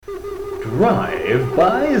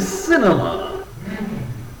Drive-by cinema.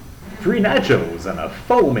 3 nachos and a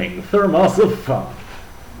foaming thermos of fun.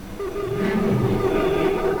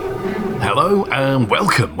 Hello and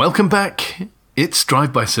welcome back. It's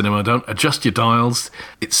Drive-by Cinema. Don't adjust your dials.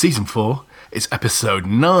 It's season 4. It's episode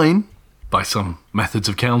 9 by some methods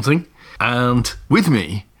of counting. And with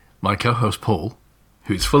me, my co-host Paul,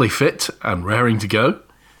 who's fully fit and raring to go.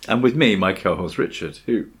 And with me, my co-host Richard,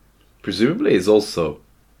 who presumably is also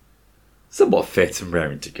somewhat fit and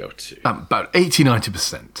raring to go too. About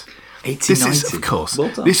 80-90%. 80-90? This is, of course, well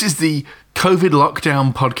done. This is the COVID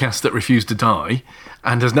lockdown podcast that refused to die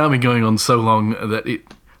and has now been going on so long that it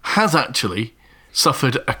has actually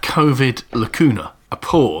suffered a COVID lacuna, a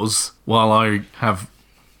pause while I have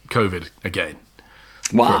COVID again.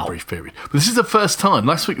 Wow. For a brief period. But this is the first time,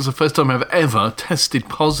 last week was the first time I've ever tested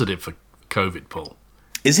positive for COVID, Paul.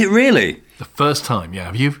 Is it really? The first time, yeah.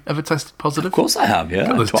 Have you ever tested positive? Of course I have, yeah.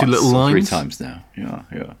 Got those Twice, two little lines? 3 times now. Yeah.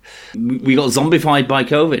 We got zombified by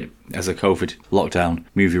COVID as a COVID lockdown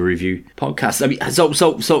movie review podcast. I mean,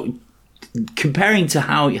 so comparing to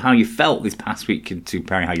how you felt this past week to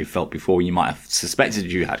comparing how you felt before you might have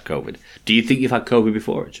suspected you had COVID, do you think you've had COVID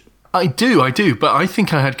before, Richard? I do, but I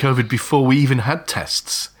think I had COVID before we even had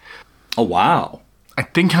tests. Oh, wow. I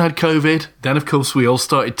think I had COVID, then of course we all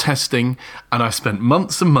started testing, and I spent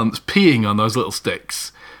months and months peeing on those little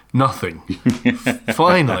sticks. Nothing.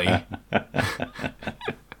 Finally.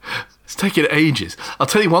 It's taken ages. I'll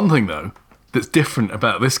tell you one thing though, that's different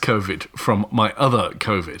about this COVID from my other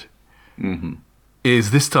COVID,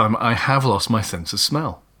 is this time I have lost my sense of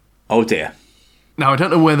smell. Oh dear. Now I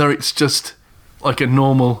don't know whether it's just like a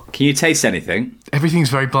normal... Can you taste anything? Everything's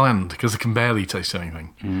very bland because I can barely taste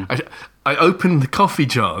anything. I opened the coffee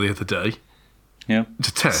jar the other day to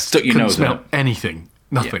test. Stuck your Couldn't nose smell in it. anything.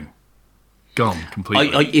 Nothing. Yeah. Gone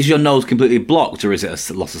completely. Is your nose completely blocked or is it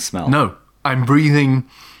a loss of smell? No, I'm breathing...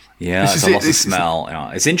 Yeah, it's a loss of smell.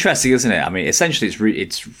 It's interesting, isn't it? I mean, essentially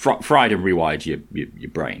it's fried and rewired your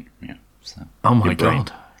brain. Yeah. So, oh my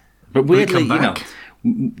God. But weirdly, Will it come back?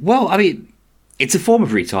 well, I mean... It's a form of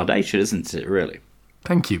retardation, isn't it, really?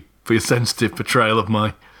 Thank you for your sensitive portrayal of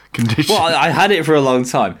my condition. Well, I had it for a long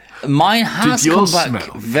time. Mine has come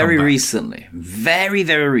back very recently. Very,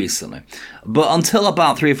 very recently. But until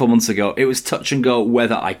about 3 or 4 months ago, it was touch and go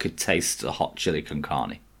whether I could taste a hot chili con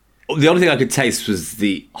carne. The only thing I could taste was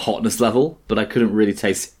the hotness level, but I couldn't really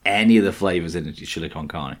taste any of the flavours in a chili con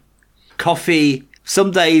carne. Coffee... Some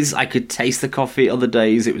days I could taste the coffee, other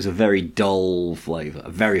days it was a very dull flavour. A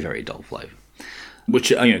very, very dull flavour.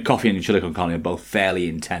 Which, coffee and chili con carne are both fairly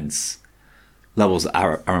intense levels of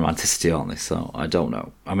aromaticity, aren't they? So, I don't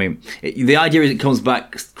know. I mean, the idea is it comes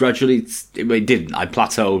back gradually. It didn't. I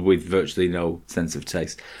plateaued with virtually no sense of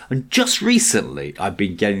taste. And just recently, I've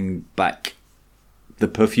been getting back the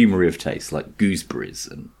perfumery of taste, like gooseberries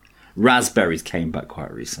and raspberries came back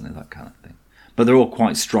quite recently, that kind of thing. But they're all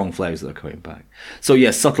quite strong flavours that are coming back. So,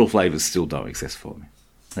 yes, subtle flavours still don't exist for me.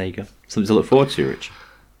 There you go. Something to look forward to, Rich.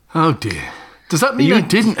 Oh, dear. Does that mean I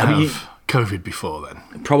didn't have COVID before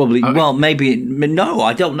then? Probably. Well, maybe. No,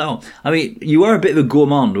 I don't know. I mean, you were a bit of a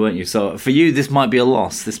gourmand, weren't you? So for you, this might be a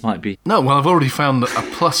loss. This might be... No, well, I've already found a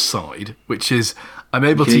plus side, which is I'm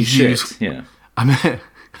able to use... Yeah.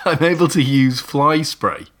 I'm able to use fly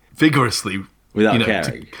spray vigorously... Without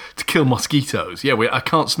caring. To kill mosquitoes. Yeah, I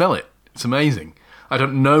can't smell it. It's amazing. I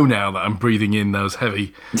don't know now that I'm breathing in those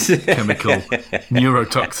heavy chemical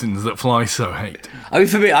neurotoxins that flies so hate. I mean,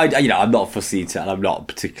 for me, I'm not a fussy eater and I'm not a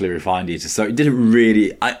particularly refined eater, so it didn't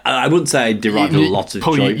really... I wouldn't say I derived a lot of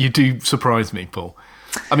Paul, joy. You do surprise me, Paul.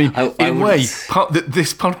 I mean, in a way,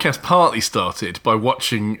 this podcast partly started by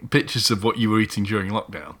watching pictures of what you were eating during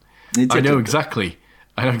lockdown. I know exactly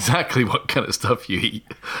what kind of stuff you eat.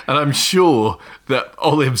 And I'm sure that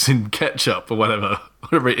olives in ketchup or whatever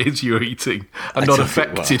it is you're eating are not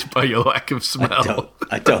affected by your lack of smell.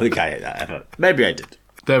 I don't think I ate that ever. Maybe I did.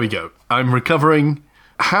 There we go. I'm recovering.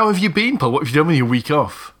 How have you been, Paul? What have you done with your week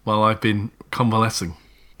off while I've been convalescing?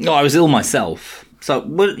 No, I was ill myself. So,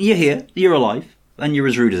 well, you're here, you're alive, and you're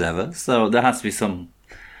as rude as ever. So there has to be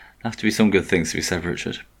some good things to be said,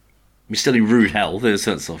 Richard. You're still in rude health in a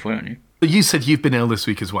certain sort of way, aren't you? But you said you've been ill this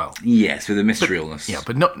week as well. Yes, with a mystery illness. Yeah,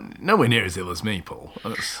 but nowhere near as ill as me, Paul.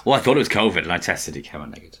 Well, I thought it was COVID, and I tested it, came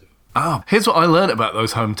out negative. Here's what I learned about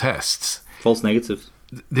those home tests. False negatives.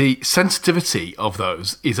 The sensitivity of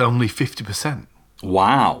those is only 50%.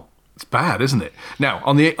 Wow. It's bad, isn't it? Now,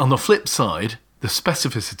 on the flip side, the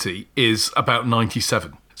specificity is about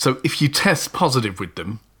 97. So if you test positive with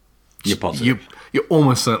them, you're positive. You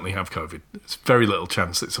almost certainly have COVID. It's very little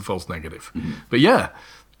chance it's a false negative. Mm-hmm. But yeah,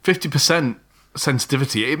 50%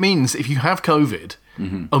 sensitivity. It means if you have COVID,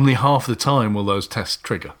 only half the time will those tests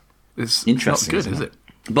trigger. It's interesting, not good, is it?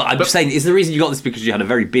 But I'm just saying, is the reason you got this because you had a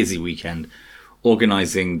very busy weekend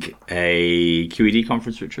organising a QED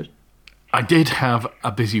conference, Richard? I did have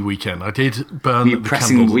a busy weekend. I did burn the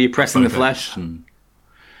candles. Were you pressing the flesh?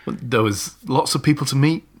 There was lots of people to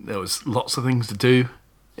meet. There was lots of things to do.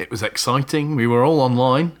 It was exciting. We were all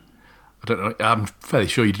online. I don't know. I'm fairly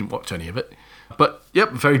sure you didn't watch any of it. But,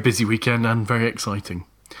 yep, very busy weekend and very exciting.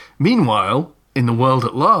 Meanwhile, in the world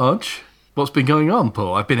at large, what's been going on,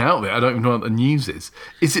 Paul? I've been out of it. I don't even know what the news is.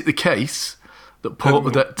 Is it the case that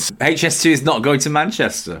HS2 is not going to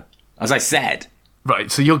Manchester, as I said?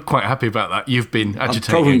 Right, so you're quite happy about that. You've been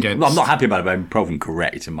agitating against... Well, I'm not happy about it, but I'm proven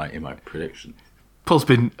correct in my prediction. Paul's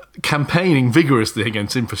been campaigning vigorously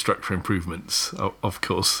against infrastructure improvements, of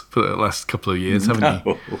course, for the last couple of years, haven't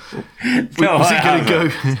you? No, is it going to go...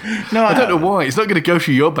 No, I don't know why. It's not going to go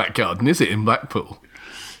through your back garden, is it, in Blackpool?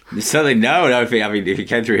 Certainly no. If it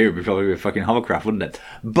came through here, it would probably be a fucking hovercraft, wouldn't it?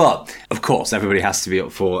 But, of course, everybody has to be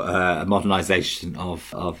up for a modernisation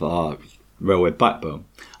of our railway backbone.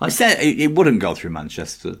 I said it wouldn't go through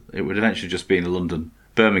Manchester. It would eventually just be in a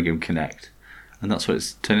London-Birmingham connect. And that's what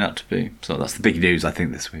it's turning out to be. So that's the big news, I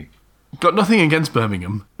think, this week. Got nothing against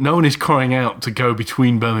Birmingham. No one is crying out to go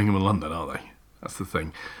between Birmingham and London, are they? That's the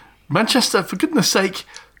thing. Manchester, for goodness sake,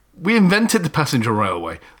 we invented the passenger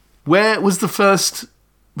railway. Where was the first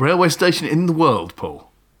railway station in the world, Paul?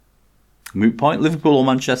 Moot point, Liverpool or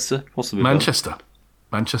Manchester? Possibly Manchester.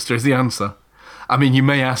 Manchester is the answer. I mean, you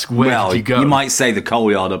may ask, where did you go? You might say the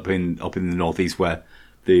coal yard up in the northeast where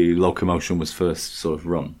the locomotion was first sort of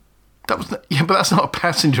run. But that's not a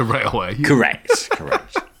passenger railway. Correct.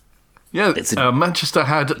 Yeah, Manchester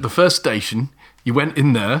had the first station. You went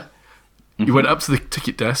in there. You went up to the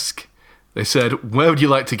ticket desk. They said, where would you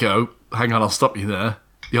like to go? Hang on, I'll stop you there.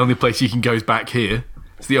 The only place you can go is back here.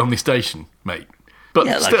 It's the only station, mate.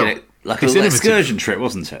 But still, like a little excursion trip,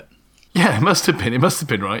 wasn't it? Yeah, it must have been. It must have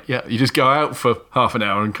been, right? Yeah, you just go out for half an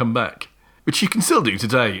hour and come back. Which you can still do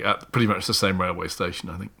today at pretty much the same railway station,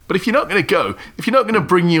 I think. But if you're not going to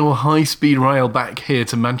bring your high-speed rail back here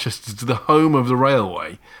to Manchester, to the home of the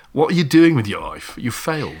railway, what are you doing with your life? You've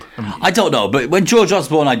failed. I don't know, but when George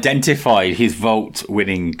Osborne identified his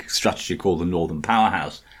vote-winning strategy called the Northern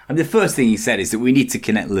Powerhouse, and the first thing he said is that we need to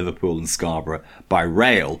connect Liverpool and Scarborough by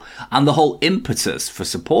rail, and the whole impetus for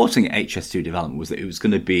supporting HS2 development was that it was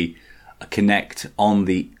going to be a connect on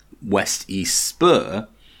the west-east spur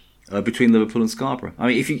between Liverpool and Scarborough. I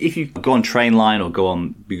mean, if you go on Trainline or go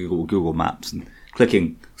on Google Maps and click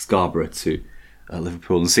in Scarborough to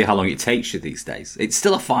Liverpool and see how long it takes you these days, it's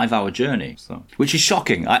still a 5-hour journey, which is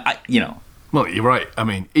shocking. Well, you're right. I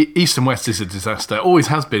mean, east and west is a disaster. It always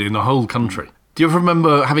has been in the whole country. Do you ever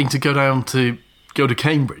remember having to go to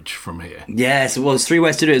Cambridge from here? Yes, well, there's 3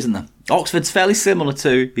 ways to do it, isn't there? Oxford's fairly similar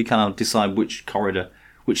too. You kind of decide which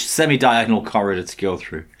semi-diagonal corridor to go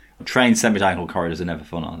through. Train semi-diagonal corridors are never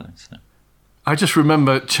fun, are they? So. I just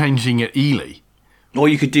remember changing at Ely. Or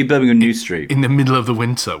you could do Birmingham New Street. In the middle of the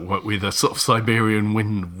winter with a sort of Siberian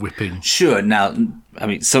wind whipping. Sure. Now, I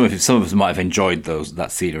mean, some of us might have enjoyed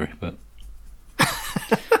that scenery, but...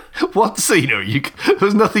 What scenery? There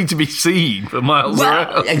was nothing to be seen for miles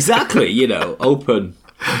around. Exactly, open.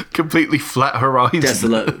 Completely flat horizon.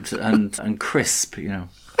 Desolate and crisp,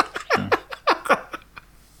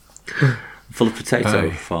 full of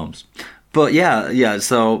potato farms. But yeah,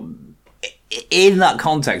 so in that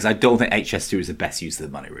context, I don't think HS2 is the best use of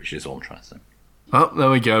the money, Richard, is all I'm trying to say. Oh, there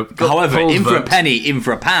we go. However, in for a penny, in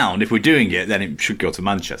for a pound, if we're doing it, then it should go to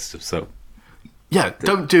Manchester. So, yeah,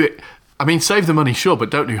 don't do it. I mean, save the money, sure,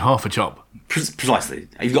 but don't do half a job. Precisely.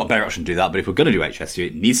 You've got a better option to do that, but if we're going to do HS2,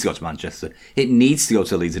 it needs to go to Manchester, it needs to go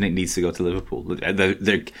to Leeds, and it needs to go to Liverpool.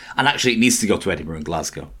 And actually, it needs to go to Edinburgh and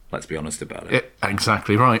Glasgow. Let's be honest about it.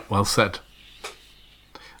 Exactly right. Well said.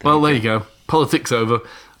 There you go. Politics over.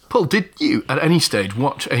 Paul, did you, at any stage,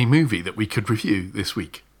 watch a movie that we could review this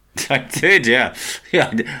week? I did, yeah.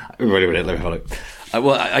 Yeah, wait, let me have a look.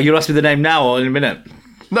 Well, are you asking me the name now or in a minute?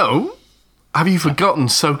 No. Have you forgotten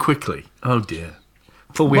so quickly? Oh, dear.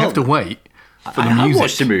 Paul, we have to wait for the music. I have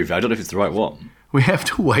watched a movie. I don't know if it's the right one. We have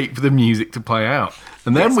to wait for the music to play out.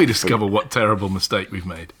 And then we discover what terrible mistake we've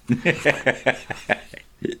made.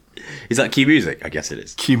 Is that cue music? I guess it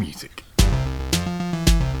is. Cue music.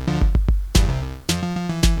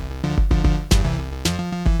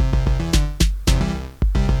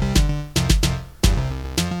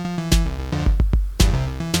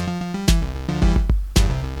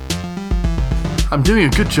 I'm doing a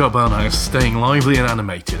good job, aren't I, of staying lively and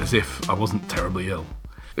animated as if I wasn't terribly ill.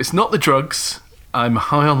 It's not the drugs. I'm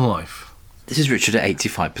high on life. This is Richard at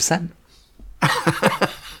 85%.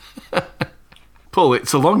 Paul,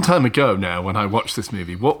 it's a long time ago now when I watched this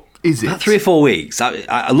movie. What is it? About 3 or 4 weeks.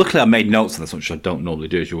 Luckily, I made notes on this, which I don't normally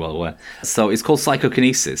do, as you're well aware. So it's called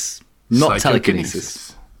Psychokinesis, not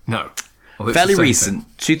telekinesis. No. Well, fairly recent,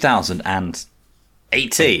 2018.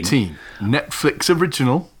 18. Netflix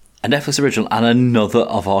original. A Netflix original and another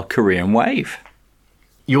of our Korean wave.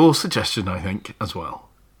 Your suggestion, I think, as well.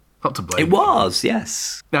 Not to blame. It was,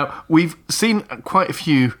 yes. Now, we've seen quite a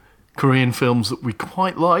few Korean films that we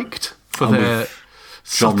quite liked for their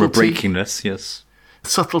genre breakingness, yes.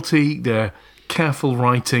 Subtlety, their careful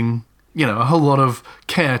writing, a whole lot of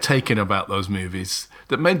care taken about those movies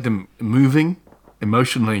that made them moving,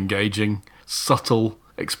 emotionally engaging, subtle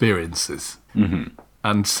experiences. Mm-hmm.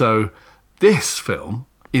 And so this film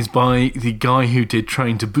is by the guy who did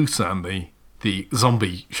Train to Busan, the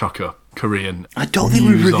zombie shocker Korean. I don't think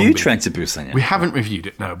we've reviewed Train to Busan yet. We haven't reviewed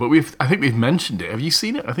it, no, but I think we've mentioned it. Have you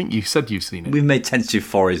seen it? I think you said you've seen it. We've made tentative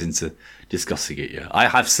forays into discussing it, yeah. I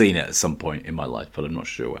have seen it at some point in my life, but I'm not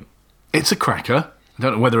sure when. It's a cracker. I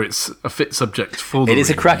don't know whether it's a fit subject for the It is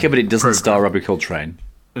a cracker, but it doesn't star Robbie Coltrane.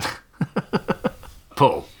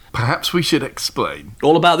 Paul, perhaps we should explain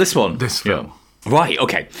all about this one. This film. Yeah. Right,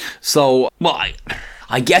 okay. So,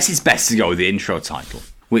 I guess it's best to go with the intro title,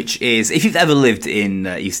 which is, if you've ever lived in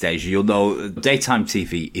East Asia, you'll know daytime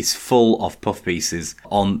TV is full of puff pieces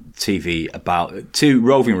on TV about 2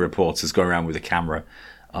 roving reporters going around with a camera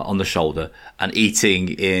on the shoulder and eating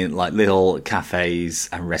in like little cafes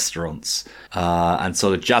and restaurants and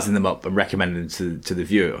sort of jazzing them up and recommending them to the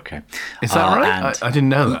viewer, okay? Is that right? I didn't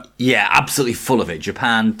know that. Yeah, absolutely full of it.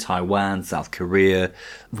 Japan, Taiwan, South Korea.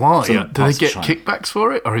 Why? Do they get kickbacks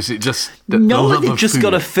for it? Or is it just... No, they've just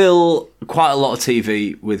got to fill quite a lot of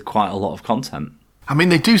TV with quite a lot of content. I mean,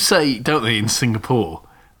 they do say, don't they, in Singapore,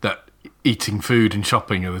 that eating food and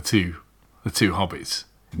shopping are the two hobbies.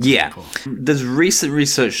 Yeah. There's recent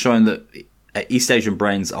research showing that East Asian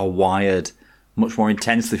brains are wired much more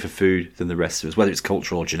intensely for food than the rest of us, whether it's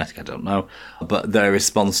cultural or genetic, I don't know. But their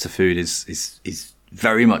response to food is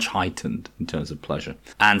very much heightened in terms of pleasure.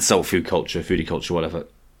 And so foodie culture, whatever,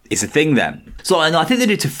 is a thing then. So and I think they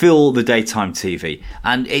do to fill the daytime TV.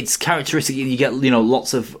 And it's characteristic, you get,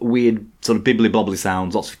 lots of weird sort of bibbly-bobbly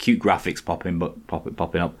sounds, lots of cute graphics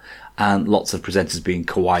popping up, and lots of presenters being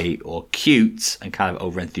kawaii or cute and kind of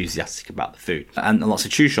over-enthusiastic about the food, and lots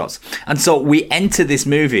of chew shots. And so we enter this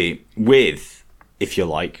movie with, if you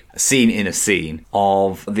like, a scene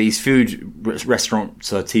of these food restaurant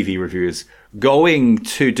TV reviewers going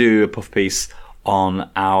to do a puff piece on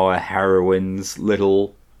our heroine's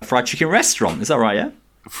little fried chicken restaurant. Is that right, yeah?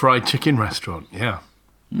 Fried chicken restaurant, yeah.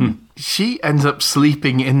 She ends up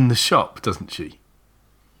sleeping in the shop, doesn't she?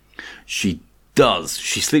 She does.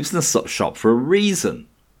 She sleeps in the shop for a reason.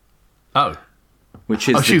 Oh. Which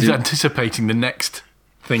is she was anticipating the next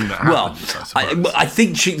thing that happens, I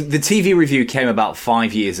think the TV review came about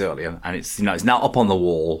 5 years earlier, and it's now up on the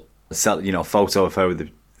wall, photo of her with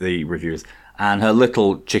the reviewers, and her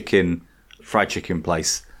little fried chicken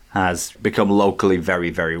place has become locally very,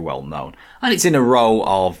 very well known. And it's in a row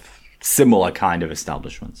of similar kind of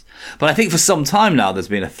establishments. But I think for some time now there's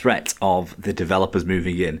been a threat of the developers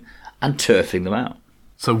moving in and turfing them out.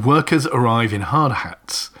 So workers arrive in hard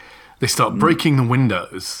hats. They start breaking the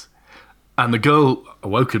windows. And the girl,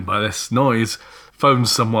 awoken by this noise,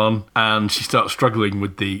 phones someone and she starts struggling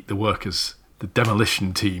with the workers, the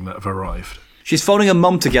demolition team that have arrived. She's phoning her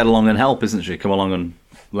mum to get along and help, isn't she? Come along and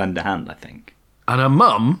lend a hand, I think. And her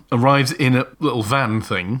mum arrives in a little van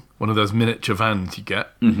thing, one of those miniature vans you get,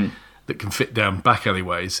 that can fit down back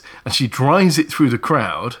alleyways, and she drives it through the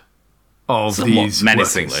crowd of these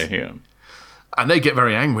menacingly, workers. Yeah. And they get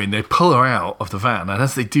very angry and they pull her out of the van, and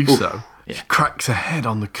as they do she cracks her head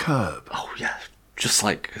on the curb. Oh, yeah. Just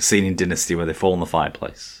like a scene in Dynasty where they fall in the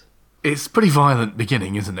fireplace. It's a pretty violent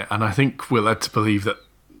beginning, isn't it? And I think we're led to believe that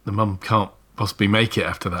the mum can't possibly make it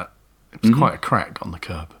after that. It was quite a crack on the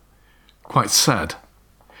curb. Quite sad.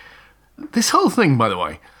 This whole thing, by the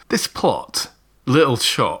way, this plot, little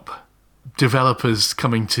shop, developers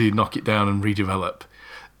coming to knock it down and redevelop,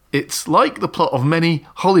 it's like the plot of many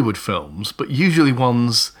Hollywood films, but usually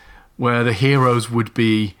ones where the heroes would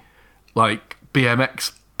be like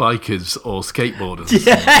BMX bikers or skateboarders.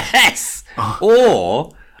 Yes!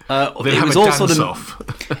 Or they have a dance-off.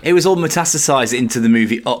 It was all metastasized into the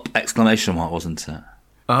movie Up! Wasn't it?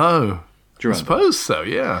 Oh, I suppose so,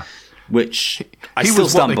 yeah. Which I he still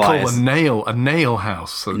was what stand they by call a nail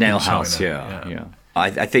house. Nail house, yeah.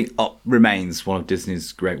 I think Up remains one of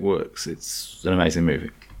Disney's great works. It's an amazing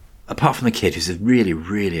movie. Apart from the kid, who's really,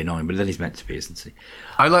 really annoying, but then he's meant to be, isn't he?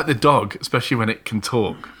 I like the dog, especially when it can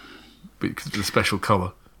talk, because of the special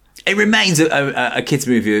colour. It remains a kids'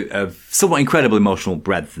 movie of somewhat incredible emotional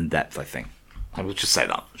breadth and depth, I think. I will just say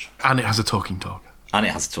that much. And it has a talking dog.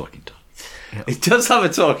 Yeah. It does have a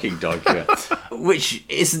talking dog, yeah. Which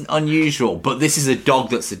isn't unusual, but this is a dog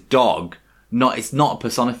that's a dog. It's not a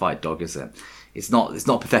personified dog, is it? It's not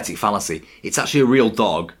a pathetic fallacy. It's actually a real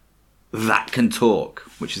dog that can talk,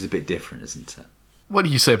 which is a bit different, isn't it? What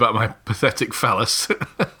do you say about my pathetic phallus?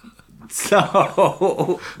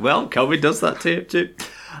 So, well, COVID does that too.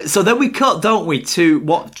 So then we cut, don't we, to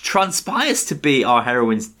what transpires to be our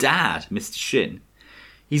heroine's dad, Mr. Shin.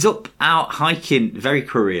 He's up out hiking, very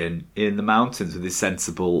Korean, in the mountains with his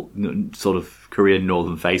sensible sort of Korean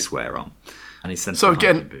northern face wear on. And his sensible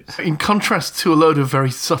hiking boots. In contrast to a load of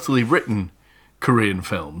very subtly written Korean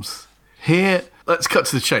films, here, let's cut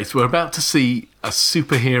to the chase. We're about to see a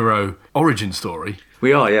superhero origin story.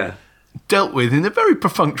 We are, yeah. Dealt with in a very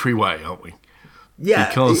perfunctory way, aren't we? Yeah.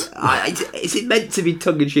 Because is it meant to be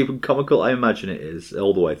tongue-in-cheek and comical? I imagine it is,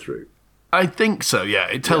 all the way through. I think so, yeah.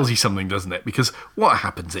 It tells you something, doesn't it? Because what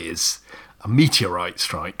happens is a meteorite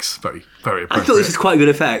strikes. Very, very appropriate. I thought this was quite good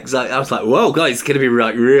effects. I was like, whoa, guys, it's going to be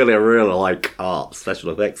like really like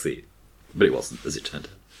special effects scene. But it wasn't, as it turned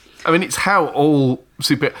out. I mean, it's how all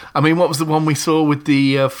what was the one we saw with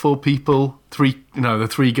the the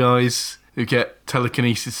three guys who get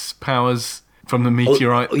telekinesis powers from the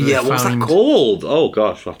meteorite? Yeah, what's that called? Oh,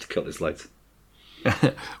 gosh, I'll have to cut this later.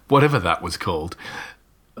 Whatever that was called.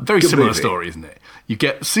 Very similar story, isn't it? You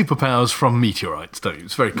get superpowers from meteorites, don't you?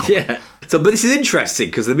 It's very common. Yeah. But this is interesting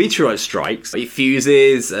because the meteorite strikes, it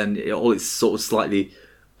fuses, and all its sort of slightly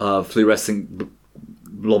fluorescent,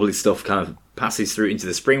 blobbly stuff kind of passes through into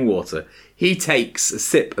the spring water. He takes a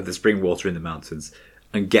sip of the spring water in the mountains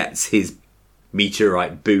and gets his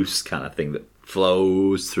meteorite boost kind of thing that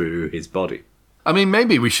flows through his body. I mean,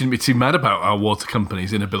 maybe we shouldn't be too mad about our water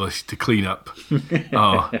company's inability to clean up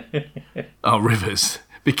our rivers.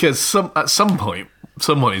 Because at some point,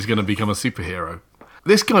 someone is going to become a superhero.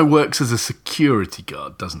 This guy works as a security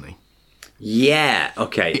guard, doesn't he? Yeah,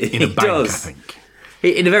 okay. In a bank, does. I think.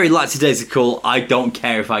 In a very lackadaisical, I don't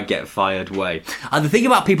care if I get fired way. And the thing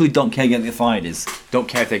about people who don't care if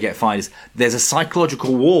they get fired is there's a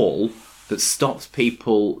psychological wall that stops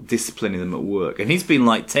people disciplining them at work. And he's been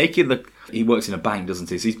like he works in a bank,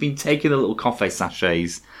 doesn't he? So he's been taking the little coffee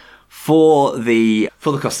sachets for the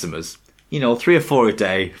customers. 3 or 4 a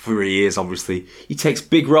day for years, obviously. He takes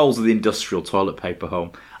big rolls of the industrial toilet paper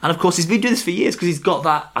home. And, of course, he's been doing this for years because he's got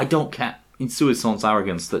that I don't care insouciance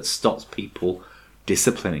arrogance that stops people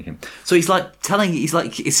disciplining him. So it's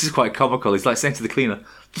just quite comical. He's like saying to the cleaner,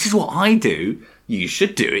 this is what I do. You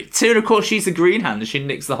should do it too. And, of course, she's the green hand and she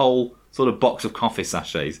nicks the whole sort of box of coffee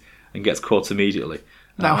sachets and gets caught immediately.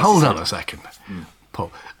 Now, hold on a second. Paul.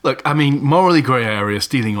 Look, I mean, morally grey area,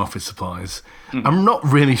 stealing office supplies. I'm not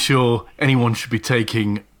really sure anyone should be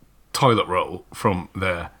taking toilet roll from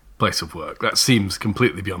their place of work. That seems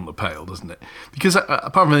completely beyond the pale, doesn't it? Because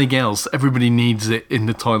apart from anything else, everybody needs it in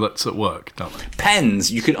the toilets at work, don't they?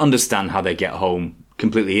 Pens, you can understand how they get home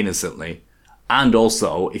completely innocently. And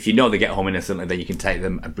also, if you know they get home innocently, then you can take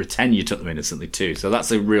them and pretend you took them innocently too. So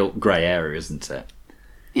that's a real grey area, isn't it?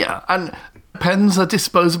 Yeah, and pens are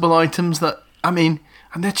disposable items and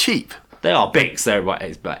they're cheap. They are Bics. They're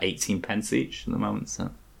about 18 pence each at the moment.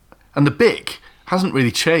 So. And the Bic hasn't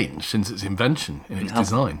really changed since its invention in its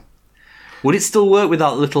design. Would it still work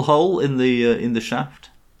without a little hole in the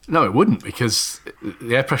shaft? No, it wouldn't, because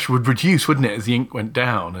the air pressure would reduce, wouldn't it, as the ink went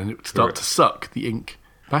down, and it would start to suck the ink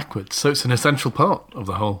backwards. So it's an essential part of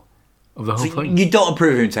the whole thing. You don't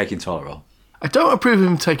approve of him taking toilet roll? I don't approve of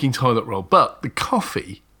him taking toilet roll, but the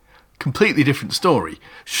coffee, completely different story.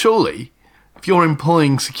 Surely, if you're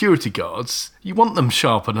employing security guards, you want them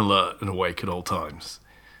sharp and alert and awake at all times.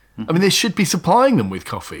 I mean, they should be supplying them with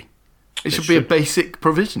coffee. It should be a basic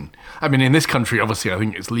provision. I mean, in this country, obviously, I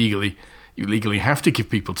think you legally have to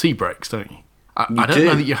give people tea breaks, don't you? I don't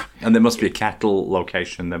know that you... And there must be a kettle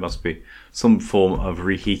location. There must be some form of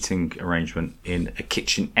reheating arrangement in a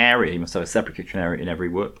kitchen area. You must have a separate kitchen area in every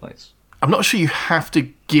workplace. I'm not sure you have to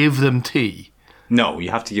give them tea. No,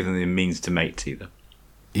 you have to give them the means to make tea, though.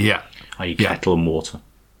 Yeah. i.e. kettle and water.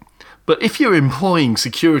 But if you're employing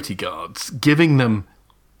security guards, giving them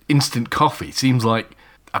instant coffee seems like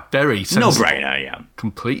a very sensible... No-brainer, yeah.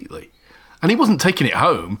 Completely. And he wasn't taking it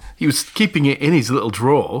home. He was keeping it in his little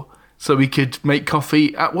drawer so he could make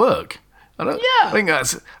coffee at work. I think I'm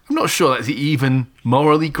not sure that's even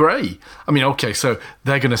morally grey. I mean, okay, so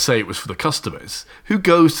they're going to say it was for the customers. Who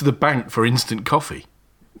goes to the bank for instant coffee?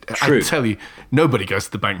 True. I tell you, nobody goes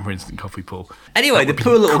to the bank for instant coffee, Paul. Anyway, the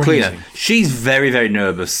poor little cleaner, she's very, very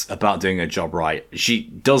nervous about doing her job right. She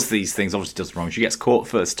does these things, obviously does wrong. She gets caught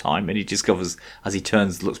first time, and he discovers, as he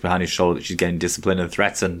turns, looks behind his shoulder, that she's getting disciplined and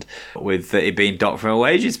threatened with it being docked from her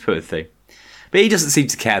wages, poor thing. But he doesn't seem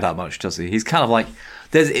to care that much, does he? He's kind of like...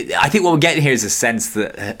 I think what we're getting here is a sense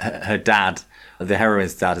that her dad, the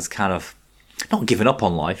heroine's dad, has kind of not given up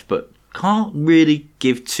on life, but can't really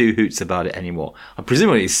give two hoots about it anymore. And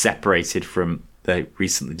presumably he's separated from the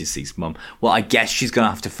recently deceased mum. Well, I guess she's going to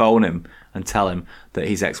have to phone him and tell him that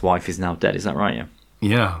his ex-wife is now dead. Is that right, yeah?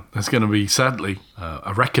 Yeah, there's going to be, sadly,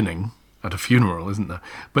 a reckoning at a funeral, isn't there?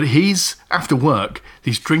 But he's, after work,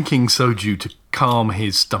 he's drinking soju to calm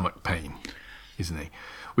his stomach pain, isn't he?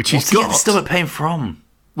 Which What's he got stomach pain from?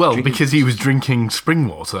 Well, because he was drinking spring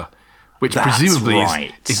water. Which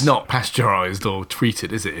presumably is not pasteurised or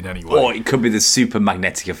treated, is it, in any way? Or it could be the super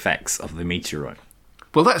magnetic effects of the meteorite.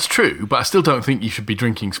 Well, that's true, but I still don't think you should be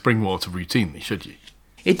drinking spring water routinely, should you?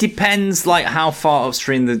 It depends, like, how far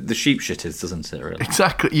upstream the sheep shit is, doesn't it, really?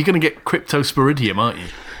 Exactly. You're going to get cryptosporidium, aren't you?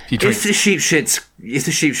 If the sheep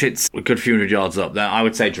shit's a good few hundred yards up, then I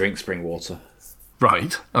would say drink spring water.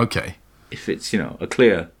 Right, okay. If it's, a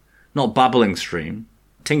clear, not babbling stream,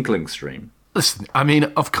 tinkling stream. Listen, I mean,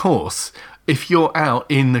 of course, if you're out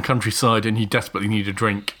in the countryside and you desperately need a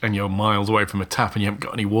drink and you're miles away from a tap and you haven't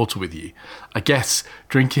got any water with you, I guess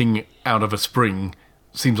drinking out of a spring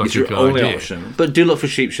seems like a good idea. Option. But do look for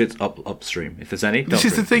sheep shit upstream, if there's any. This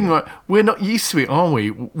is the thing, right? We're not used to it, are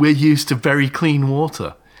we? We're used to very clean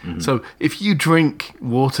water. Mm-hmm. So if you drink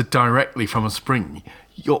water directly from a spring,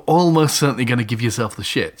 you're almost certainly going to give yourself the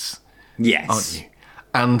shits. Yes. Aren't you?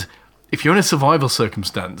 And if you're in a survival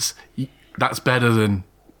circumstance... that's better than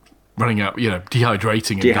running out,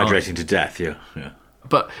 dehydrating and dying. To death, yeah.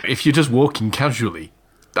 But if you're just walking casually,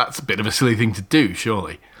 that's a bit of a silly thing to do,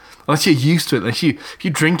 surely. Unless you're used to it. If you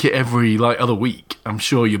drink it every other week, I'm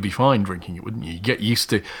sure you'll be fine drinking it, wouldn't you? You get used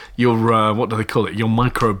to your, what do they call it? Your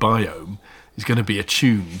microbiome is going to be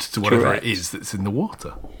attuned to whatever it is that's in the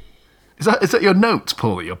water. Is that your notes,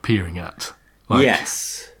 Paul, that you're peering at?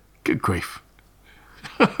 Yes. Good grief.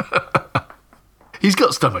 He's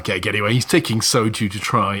got stomachache anyway. He's taking soju to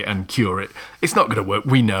try and cure it. It's not going to work.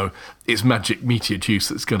 We know it's magic meteor juice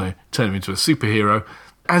that's going to turn him into a superhero.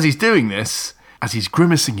 As he's doing this, as he's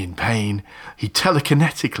grimacing in pain, he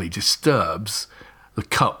telekinetically disturbs the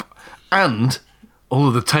cup and all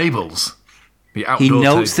of the tables. The outdoor He tables.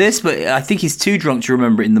 notes this, but I think he's too drunk to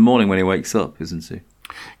remember it in the morning when he wakes up, isn't he?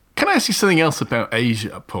 Can I ask you something else about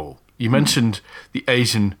Asia, Paul? You mentioned the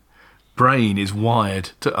Asian brain is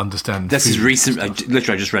wired to understand. This is recent. I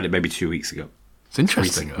just read it maybe 2 weeks ago. It's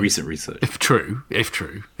interesting. Recent research. If true,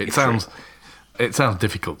 it sounds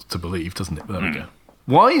difficult to believe, doesn't it? But there we go.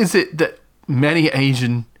 Why is it that many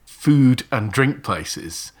Asian food and drink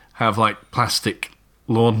places have like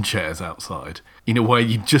lawn chairs outside in a way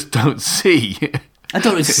you just don't see? I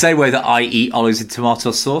don't know. It's the same way that I eat olives in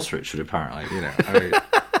tomato sauce, Richard. Apparently, I mean,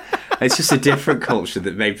 it's just a different culture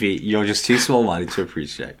that maybe you're just too small-minded to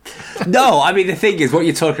appreciate. No, I mean, the thing is, what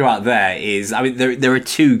you're talking about there is, I mean, there are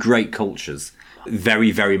two great cultures, very,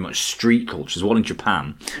 very much street cultures. One in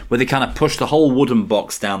Japan, where they kind of push the whole wooden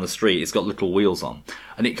box down the street. It's got little wheels on.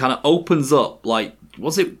 And it kind of opens up, like,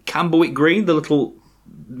 was it Camberwick Green, the little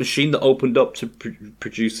machine that opened up to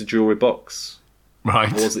produce a jewellery box?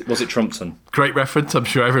 Right. Or was it Trumpton? Great reference. I'm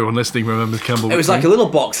sure everyone listening remembers Camberwick. It was like a little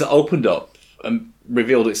box that opened up and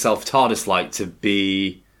revealed itself TARDIS-like to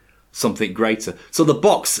be something greater. So the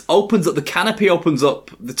box opens up, the canopy opens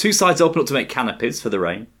up, the two sides open up to make canopies for the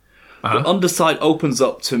rain. Uh-huh. The underside opens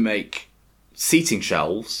up to make seating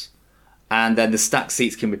shelves, and then the stacked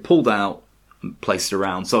seats can be pulled out and placed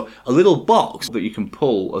around. So a little box that you can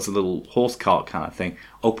pull as a little horse cart kind of thing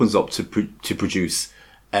opens up to produce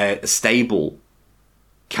a stable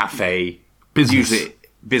cafe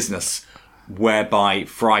business whereby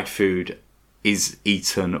fried food is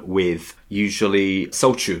eaten with usually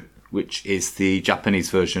soju, which is the Japanese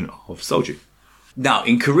version of soju. Now,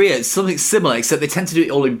 in Korea, it's something similar, except they tend to do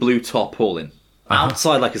it all in blue tarpaulin.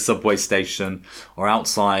 Outside like a subway station, or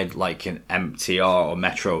outside like an MTR or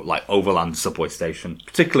metro, like overland subway station,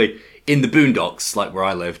 particularly in the boondocks, like where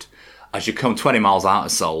I lived, as you come 20 miles out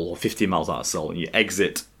of Seoul or 15 miles out of Seoul and you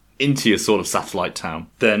exit into your sort of satellite town,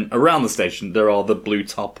 then around the station there are the blue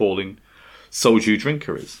tarpaulin soju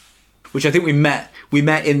drinkeries, which I think we met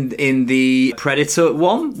in the Predator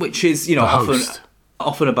one, which is,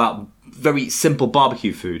 often about very simple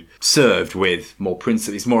barbecue food served with more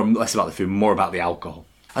principles. It's more or less about the food, more about the alcohol.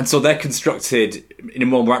 And so they're constructed in a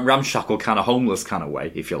more ramshackle kind of homeless kind of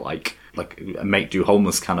way, if you like a make-do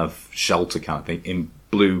homeless kind of shelter kind of thing in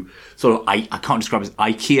blue sort of, I can't describe it as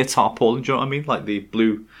IKEA tarpaulin, do you know what I mean? Like the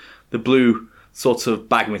blue sort of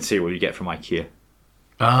bag material you get from IKEA.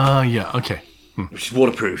 Yeah, okay. Which is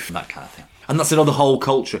waterproof and that kind of thing. And that's another whole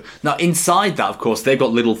culture. Now, inside that, of course, they've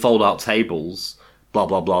got little fold-out tables, blah,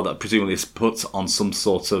 blah, blah, that presumably is put on some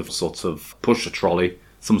sort of pusher trolley,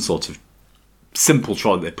 some sort of simple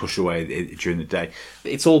trolley they push away during the day.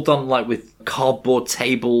 It's all done like with cardboard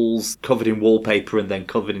tables covered in wallpaper and then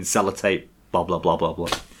covered in sellotape, blah, blah, blah, blah, blah.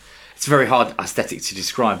 It's a very hard aesthetic to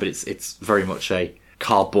describe, but it's very much a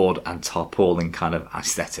cardboard and tarpaulin kind of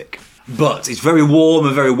aesthetic. But it's very warm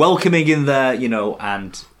and very welcoming in there, you know,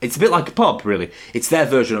 and it's a bit like a pub, really. It's their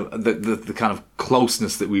version of the kind of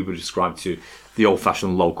closeness that we would describe to the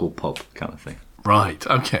old-fashioned local pub kind of thing. Right,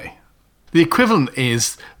 okay. The equivalent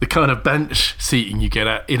is the kind of bench seating you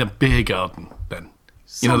get in a beer garden, then.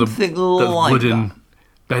 Something the like wooden that.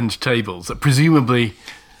 Bench tables that presumably...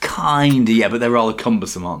 Kinda, yeah, but they're rather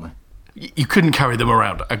cumbersome, aren't they? You couldn't carry them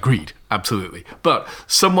around, agreed, absolutely. But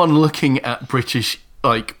someone looking at British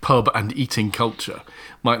pub and eating culture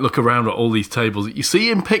might look around at all these tables that you see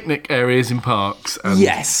in picnic areas in parks. And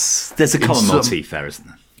yes, there's a common motif there, isn't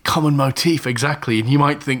there? Common motif, exactly. And you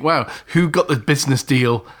might think, wow, who got the business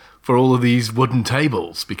deal for all of these wooden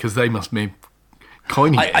tables? Because they must be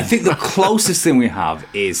coining it. I think the closest thing we have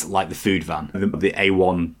is like the food van, the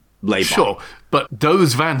A1 lay-by. Sure, but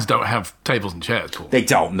those vans don't have tables and chairs, Paul. They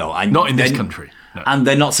don't, no. Not in this country. No. And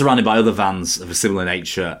they're not surrounded by other vans of a similar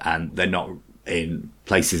nature, and they're not in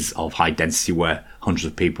places of high density where hundreds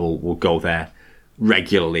of people will go there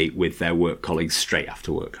regularly with their work colleagues straight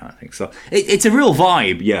after work kind of thing. So it's a real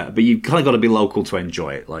vibe, yeah, but you've kind of got to be local to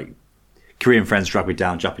enjoy it. Like, Korean friends drag me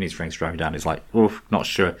down, Japanese friends drag me down. It's like, not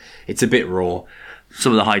sure. It's a bit raw.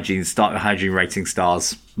 Some of the hygiene rating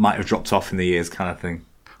stars might have dropped off in the years kind of thing.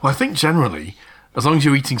 Well, I think generally, as long as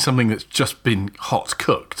you're eating something that's just been hot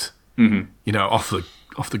cooked, you know, off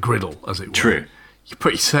the griddle, as it were. True. You're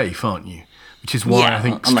pretty safe, aren't you? Which is why I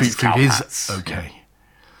think street food is okay. Yeah.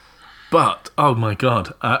 But, oh my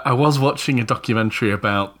God, I was watching a documentary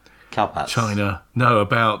about China. No,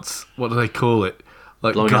 about, what do they call it?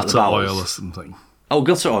 Like blowing gutter oil or something. Oh,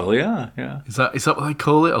 gutter oil, yeah. Is that what they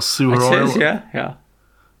call it? Or sewer oil? Is, yeah.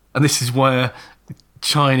 And this is where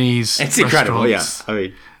Chinese It's incredible, yeah. I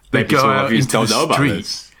mean, they go out into the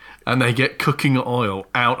street and they get cooking oil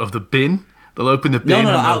out of the bin. They'll open the bin. No,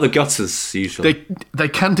 out of the gutters, usually. They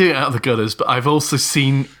can do it out of the gutters, but I've also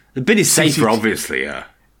seen... The bin is safer, obviously, yeah.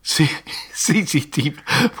 CCTV,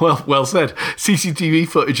 well said. CCTV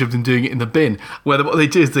footage of them doing it in the bin, where what they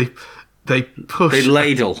do is they push... They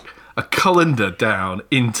ladle. A colander down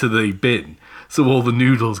into the bin, so all the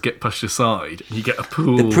noodles get pushed aside, and you get a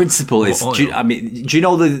pool. The principle is, do you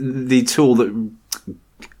know the tool that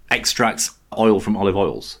extracts oil from olive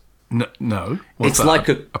oils? No. It's that? Like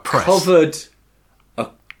a press.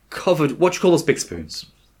 covered. What do you call those big spoons?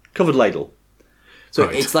 Covered ladle. So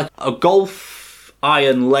right. It's like a golf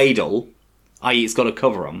iron ladle, i.e., it's got a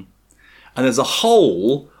cover on, and there's a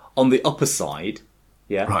hole on the upper side.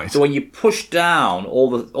 Yeah. Right. So when you push down, all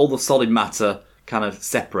the solid matter kind of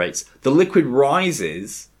separates. The liquid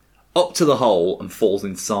rises up to the hole and falls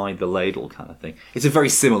inside the ladle kind of thing. It's a very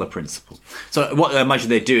similar principle. So what I imagine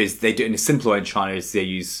they do it in a simpler way in China is they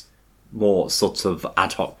use more sort of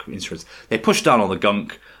ad hoc instruments. They push down on the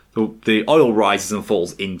gunk, the oil rises and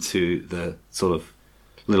falls into the sort of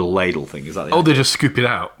little ladle thing. Is that the idea? They just scoop it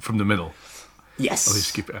out from the middle. Yes. They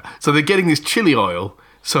scoop it out. So they're getting this chili oil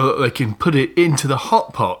so that they can put it into the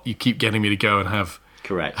hot pot you keep getting me to go and have.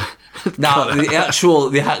 Correct. Now,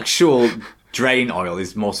 the actual drain oil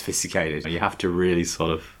is more sophisticated. You have to really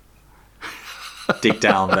sort of dig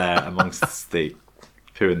down there amongst the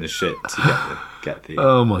poo and the shit to get the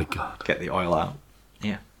oh my God, get the oil out.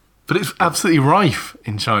 Yeah, but it's absolutely rife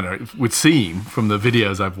in China. It would seem from the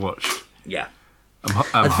videos I've watched. Yeah,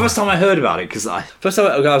 the first time I heard about it, because I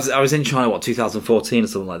was in China 2014 or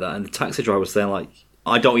something like that, and the taxi driver was saying like,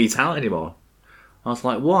 I don't eat out anymore. I was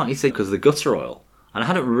like, what? He said because of the gutter oil, and I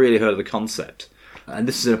hadn't really heard of the concept. And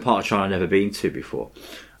this is in a part of China I've never been to before.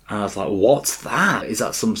 And I was like, what's that? Is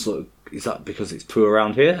that because it's poo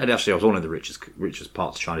around here? And actually I was one of the richest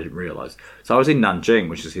parts of China, I didn't realise. So I was in Nanjing,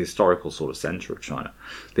 which is the historical sort of centre of China,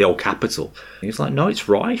 the old capital. And he's like, no, it's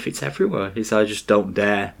rife, it's everywhere. He said, I just don't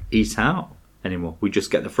dare eat out anymore. We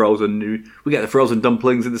just get the frozen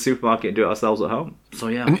dumplings in the supermarket and do it ourselves at home. So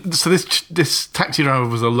yeah. And so this taxi driver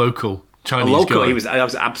was a local Chinese guy? I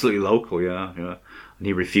was absolutely local, yeah. And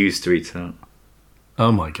he refused to eat out.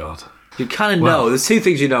 Oh my God. You kind of know. There's two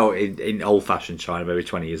things you know in old-fashioned China, maybe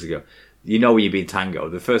 20 years ago. You know when you've been tango.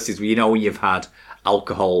 The first is you know when you've had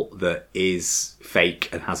alcohol that is fake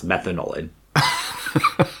and has methanol in.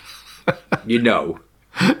 You know.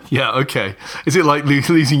 Yeah, okay. Is it like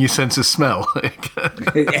losing your sense of smell?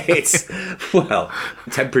 It's, well,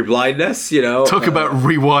 temporary blindness, you know. Talk about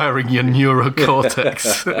rewiring your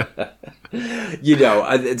neurocortex. You know,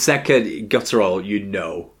 and second, gutter oil, you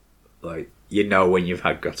know. Like, you know when you've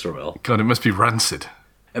had gutter oil. God, it must be rancid.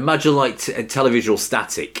 Imagine, like, televisual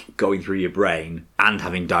static going through your brain and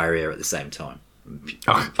having diarrhea at the same time.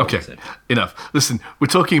 Oh, okay, enough. Listen, we're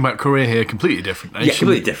talking about Korea here, completely different nation. Yeah,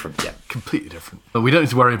 completely different, yeah. Completely different. But we don't need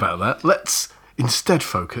to worry about that. Let's instead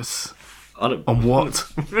focus on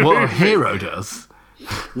what our hero does.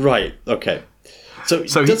 Right, okay. So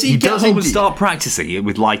does he get home and start practicing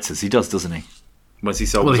with lighters? He does, doesn't he? Once he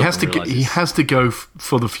sobers up he has to go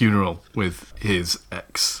for the funeral with his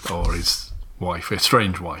ex or his wife,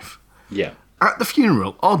 estranged wife. Yeah. At the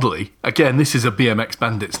funeral, oddly, again, this is a BMX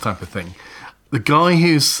Bandits type of thing, the guy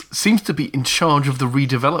who seems to be in charge of the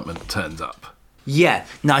redevelopment turns up. Yeah.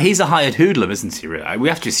 Now, he's a hired hoodlum, isn't he, really? We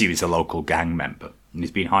have to assume he's a local gang member. And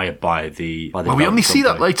he's been hired by the well, we only see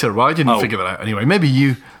that later. Well, I didn't figure that out anyway. Maybe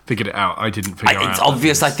you figured it out. I didn't figure it out. It's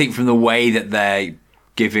obvious, I think, from the way that they're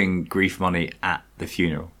giving grief money at the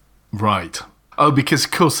funeral. Right. Oh, because,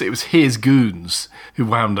 of course, it was his goons who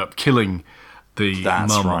wound up killing the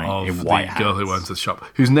mum of the girl who owns the shop,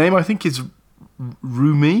 whose name I think is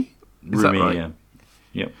Rumi. Is that right? Yeah.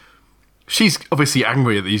 Yep. She's obviously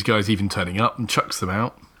angry at these guys even turning up and chucks them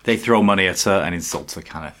out. They throw money at her and insult her,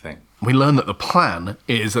 kind of thing. We learn that the plan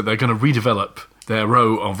is that they're going to redevelop their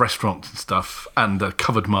row of restaurants and stuff and a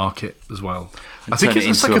covered market as well. I think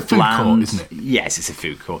it's like a food court, isn't it? Yes, it's a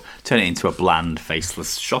food court. Turn it into a bland,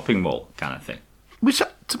 faceless shopping mall kind of thing. Which,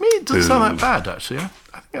 to me, it doesn't sound that bad, actually.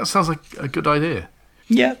 I think that sounds like a good idea.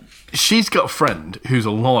 Yeah. She's got a friend who's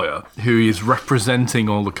a lawyer who is representing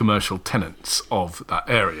all the commercial tenants of that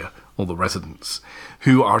area, all the residents,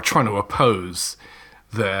 who are trying to oppose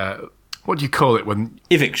their, what do you call it when...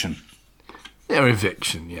 Eviction. Yeah,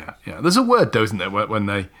 eviction, yeah. There's a word, though, isn't there, when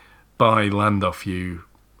they buy land off you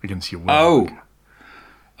against your will.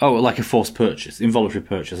 Oh, like a forced purchase, involuntary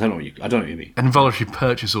purchase. I don't know what you mean. Involuntary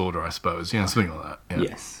purchase order, I suppose. Yeah, something like that. Yeah.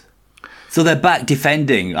 Yes. So they're back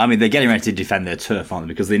defending. I mean, they're getting ready to defend their turf, aren't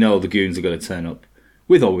they? Because they know the goons are going to turn up,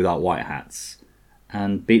 with or without white hats,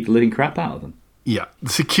 and beat the living crap out of them. Yeah. The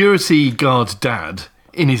security guard dad,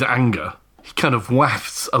 in his anger, he kind of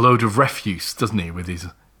wafts a load of refuse, doesn't he, with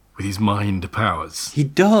his mind powers. He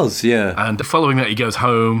does, yeah. And following that, he goes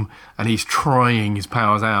home and he's trying his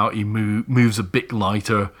powers out. He moves a bit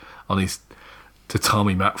lighter on his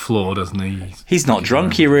tatami mat floor, doesn't he? He's not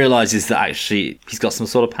drunk. He realises that actually he's got some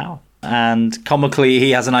sort of power. And comically, he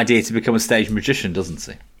has an idea to become a stage magician, doesn't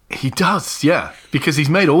he? He does, yeah. Because he's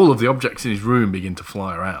made all of the objects in his room begin to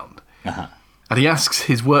fly around. Uh-huh. And he asks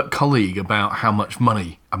his work colleague about how much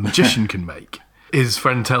money a magician can make. His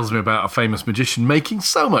friend tells me about a famous magician making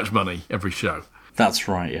so much money every show. That's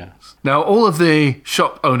right, yeah. Now, all of the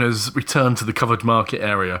shop owners return to the covered market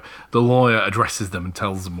area. The lawyer addresses them and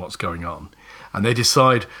tells them what's going on. And they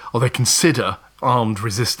decide, or they consider, armed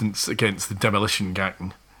resistance against the demolition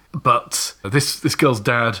gang. But this girl's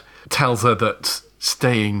dad tells her that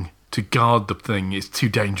staying to guard the thing is too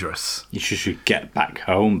dangerous. You should get back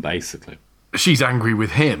home, basically. She's angry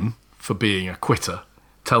with him for being a quitter,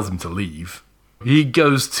 tells him to leave. He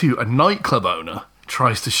goes to a nightclub owner,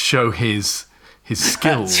 tries to show his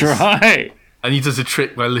skills. That's right. And he does a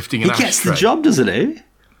trick by lifting an ashtray. He gets the job, doesn't he?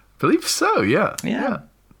 Believe so, yeah.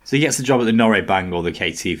 So he gets the job at the Norre Bang or the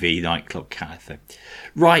KTV nightclub kind of thing.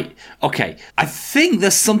 Right, okay. I think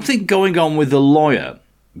there's something going on with the lawyer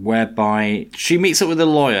whereby she meets up with the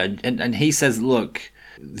lawyer and he says, look,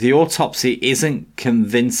 the autopsy isn't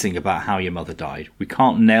convincing about how your mother died. We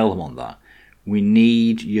can't nail them on that. We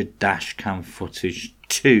need your dash cam footage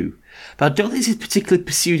too. But I don't think this is particularly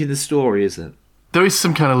pursued in the story, is it? There is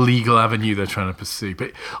some kind of legal avenue they're trying to pursue.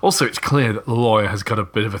 But also it's clear that the lawyer has got a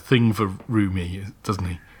bit of a thing for Rumi, doesn't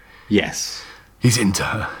he? Yes. He's into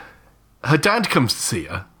her. Her dad comes to see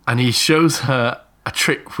her and he shows her a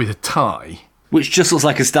trick with a tie. Which just looks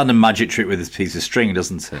like a standard magic trick with this piece of string,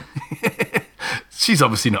 doesn't it? She's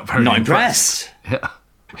obviously not very impressed. Yeah.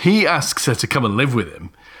 He asks her to come and live with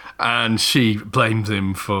him. And she blames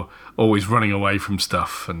him for always running away from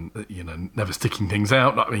stuff and, never sticking things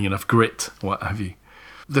out, not having enough grit, what have you.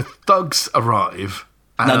 The thugs arrive.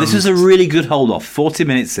 Now, this is a really good hold-off. 40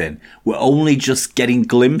 minutes in, we're only just getting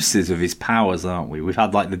glimpses of his powers, aren't we? We've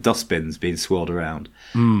had, the dustbins being swirled around.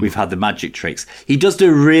 We've had the magic tricks. He does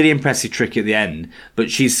do a really impressive trick at the end,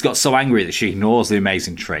 but she's got so angry that she ignores the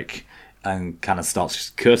amazing trick and kind of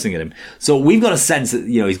starts cursing at him. So we've got a sense that,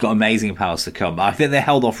 he's got amazing powers to come. But I think they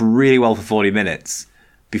held off really well for 40 minutes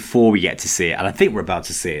before we get to see it. And I think we're about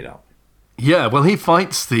to see it now. Yeah, well, he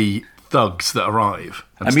fights the thugs that arrive.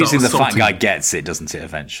 I'm using the fat guy gets it, doesn't it,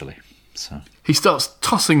 eventually? So he starts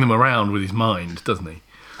tossing them around with his mind, doesn't he?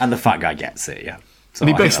 And the fat guy gets it, yeah. So and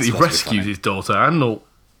he basically rescues his daughter and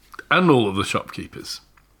all of the shopkeepers.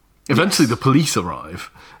 Eventually, the police arrive.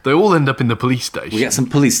 They all end up in the police station. We get some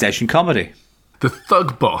police station comedy. The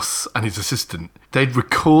thug boss and his assistant, they'd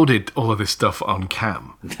recorded all of this stuff on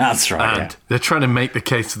cam. That's right, and they're trying to make the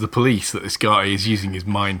case to the police that this guy is using his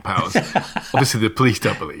mind powers. Obviously, the police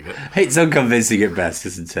don't believe it. It's unconvincing at best,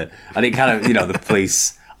 isn't it? And it kind of, the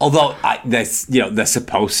police... Although they're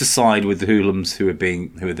supposed to side with the hoodlums who are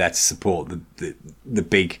there to support the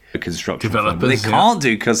big construction developers, but they can't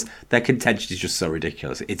do because their contention is just so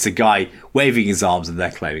ridiculous. It's a guy waving his arms and they're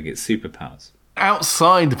claiming it's superpowers.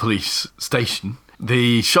 Outside the police station,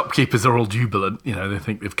 the shopkeepers are all jubilant. They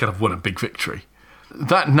think they've kind of won a big victory.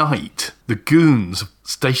 That night, the goons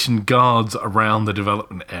station guards around the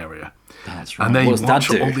development area. That's right. And they watch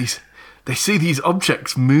all these. They see these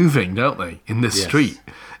objects moving, don't they, in this street,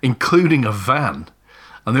 including a van.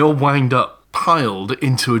 And they all wind up piled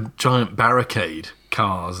into a giant barricade,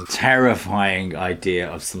 cars. Terrifying idea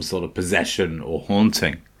of some sort of possession or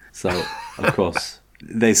haunting. So, of course,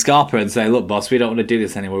 they scarper and say, look, boss, we don't want to do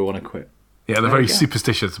this anymore, we want to quit. Yeah, they're very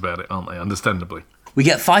superstitious about it, aren't they, understandably. We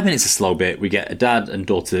get 5 minutes of slow bit. We get a dad and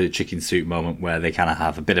daughter chicken soup moment where they kind of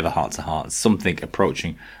have a bit of a heart-to-heart, something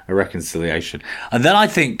approaching a reconciliation. And then I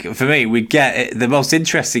think, for me, we get the most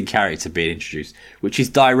interesting character being introduced, which is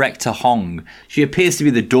Director Hong. She appears to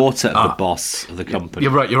be the daughter of the boss of the company.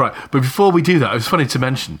 You're right. But before we do that, I just wanted to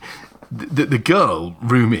mention the girl,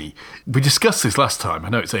 Rumi, we discussed this last time. I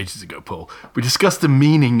know it's ages ago, Paul. We discussed the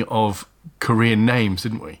meaning of Korean names,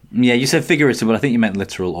 didn't we? Yeah, you said figurative, but I think you meant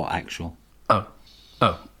literal or actual.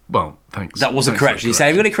 Oh, well, thanks. That was a correction. You say,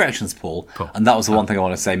 have you got any corrections, Paul? And that was the one thing I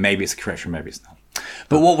want to say. Maybe it's a correction, maybe it's not.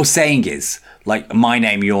 But what we're saying is, like my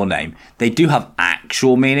name, your name, they do have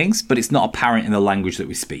actual meanings, but it's not apparent in the language that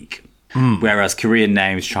we speak. Whereas Korean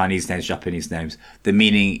names, Chinese names, Japanese names, the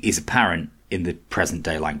meaning is apparent in the present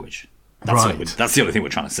day language. That's the only thing we're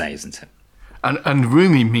trying to say, isn't it? And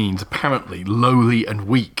Rumi means apparently lowly and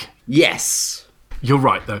weak. Yes. You're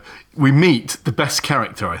right, though. We meet the best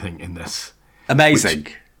character, I think, in this. Amazing.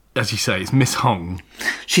 Which, as you say, is Miss Hong.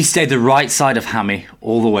 She stayed the right side of Hammy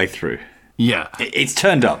all the way through. Yeah. It's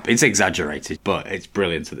turned up. It's exaggerated, but it's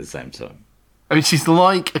brilliant at the same time. I mean, she's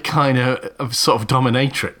like a kind of sort of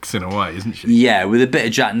dominatrix in a way, isn't she? Yeah, with a bit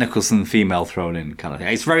of Jack Nicholson female thrown in kind of thing.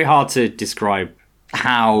 It's very hard to describe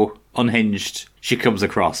how unhinged she comes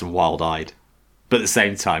across and wild-eyed, but at the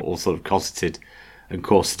same time all sort of corseted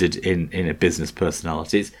in a business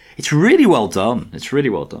personality. It's really well done. It's really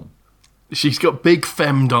well done. She's got big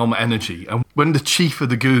femdom energy, and when the chief of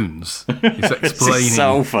the goons is explaining... It's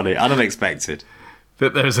so funny, unexpected.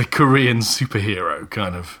 That there's a Korean superhero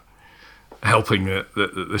kind of helping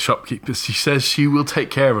the shopkeepers, she says she will take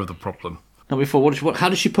care of the problem. Not before, how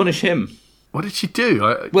did she punish him? What did she do?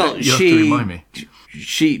 You have to remind me.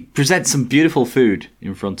 She presents some beautiful food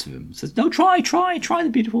in front of him. Says, no, try the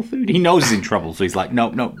beautiful food. He knows he's in trouble, so he's like,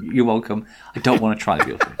 no, you're welcome. I don't want to try the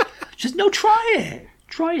beautiful food. She says, no, try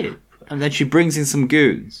it. And then she brings in some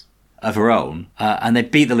goons of her own, and they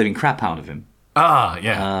beat the living crap out of him.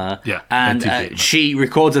 Yeah. And she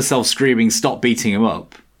records herself screaming, stop beating him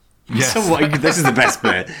up. Yes. So this is the best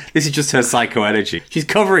bit. This is just her psycho energy. She's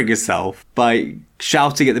covering herself by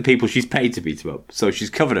shouting at the people she's paid to beat him up. So she's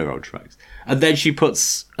covered her own tracks. And then she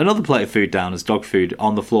puts another plate of food down as dog food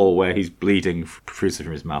on the floor where he's bleeding profusely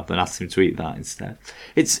from his mouth and asks him to eat that instead.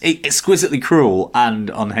 It's exquisitely cruel and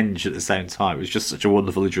unhinged at the same time. It was just such a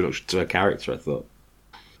wonderful introduction to her character, I thought.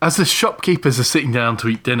 As the shopkeepers are sitting down to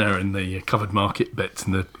eat dinner in the covered market bit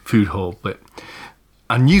and the food hall bit,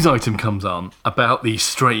 a news item comes on about these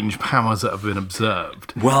strange powers that have been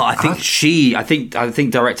observed. Well, I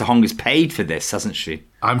think Director Hong is paid for this, hasn't she?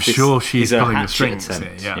 I'm sure she's pulling the strings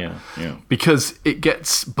here, yeah. Because it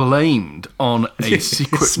gets blamed on a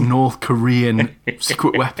secret North Korean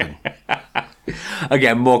secret weapon.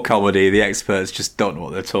 Again, more comedy. The experts just don't know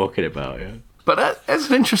what they're talking about, yeah. But that's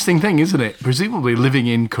an interesting thing, isn't it? Presumably living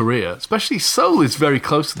in Korea, especially Seoul is very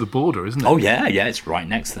close to the border, isn't it? Oh, yeah, it's right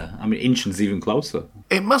next there. I mean, Incheon's even closer.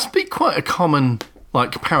 It must be quite a common,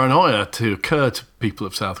 paranoia to occur to people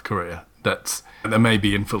of South Korea, that there may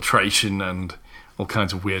be infiltration and all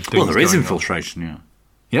kinds of weird things. Well, there is infiltration,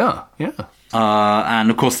 yeah.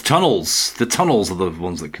 And, of course, the tunnels. The tunnels are the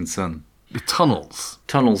ones that concern. The tunnels?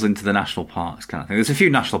 Tunnels into the national parks kind of thing. There's a few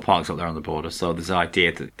national parks up there on the border, so there's an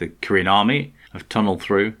idea that the Korean army have tunneled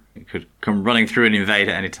through. It could come running through and invade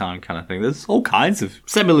at any time kind of thing. There's all kinds of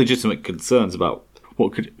semi-legitimate concerns about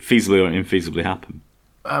what could feasibly or infeasibly happen.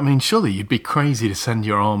 I mean, surely you'd be crazy to send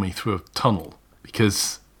your army through a tunnel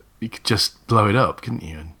because you could just blow it up, couldn't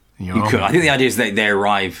you? You could. I think the idea is that they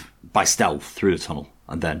arrive by stealth through the tunnel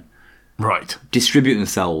and then distribute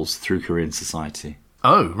themselves through Korean society.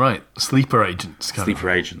 Oh, right. Sleeper agents. Sleeper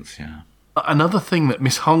agents, yeah. Another thing that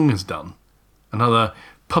Miss Hong has done, another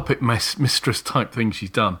puppet mistress type thing she's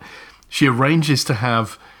done, she arranges to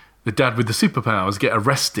have the dad with the superpowers get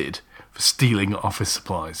arrested for stealing office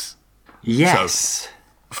supplies. Yes. So,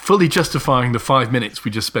 fully justifying the 5 minutes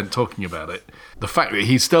we just spent talking about it. The fact that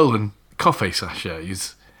he's stolen coffee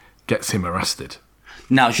sachets gets him arrested.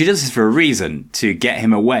 Now, she does this for a reason, to get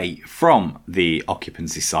him away from the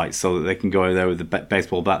occupancy site so that they can go there with the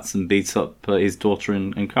baseball bats and beat up his daughter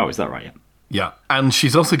and co. Is that right? Yeah. Yeah, and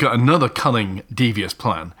she's also got another cunning, devious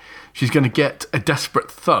plan. She's going to get a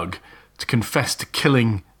desperate thug to confess to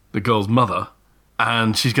killing the girl's mother,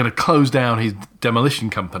 and she's going to close down his demolition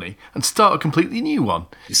company and start a completely new one.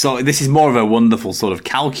 So this is more of a wonderful sort of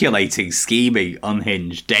calculating, scheming,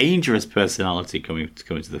 unhinged, dangerous personality coming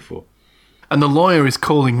to the fore. And the lawyer is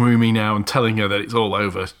calling Rumi now and telling her that it's all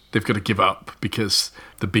over. They've got to give up because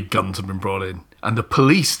the big guns have been brought in. And the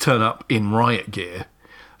police turn up in riot gear.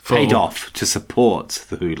 Paid off to support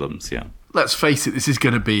the hoodlums, yeah. Let's face it, this is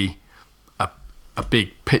going to be a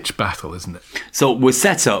big pitch battle, isn't it? So we're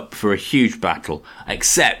set up for a huge battle,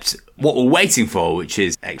 except what we're waiting for, which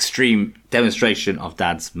is extreme demonstration of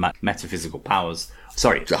Dad's metaphysical powers.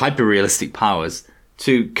 Sorry, hyper-realistic powers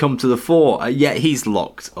to come to the fore. Yet he's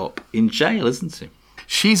locked up in jail, isn't he?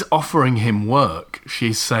 She's offering him work.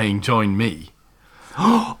 She's saying, join me.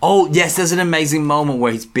 Oh, yes, there's an amazing moment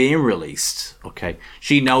where he's being released. Okay.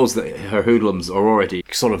 She knows that her hoodlums are already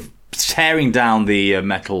sort of tearing down the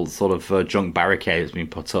metal sort of junk barricade that's been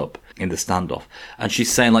put up in the standoff. And she's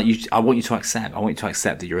saying, like, I want you to accept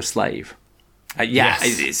that you're a slave.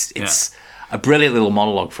 Yes. It's a brilliant little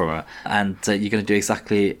monologue from her. And you're going to do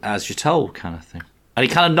exactly as you're told, kind of thing. And he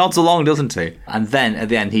kind of nods along, doesn't he? And then, at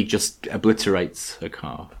the end, he just obliterates her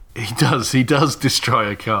car. He does destroy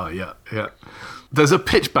a car, yeah. There's a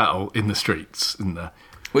pitch battle in the streets, isn't there?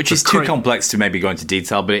 Which is too complex to maybe go into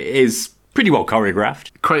detail, but it is pretty well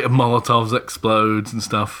choreographed. Crate of Molotovs explodes and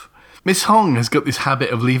stuff. Miss Hong has got this habit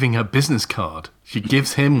of leaving her business card. She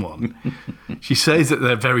gives him one. She says that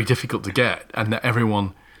they're very difficult to get and that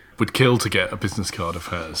everyone would kill to get a business card of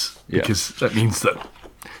hers because that means that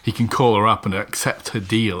he can call her up and accept her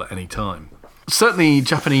deal at any time. Certainly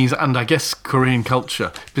Japanese and I guess Korean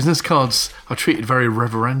culture, business cards are treated very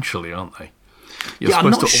reverentially, aren't they? I'm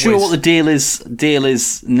not sure what the deal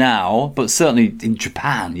is now, but certainly in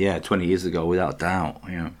Japan, 20 years ago, without doubt.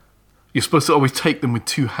 Yeah. You're supposed to always take them with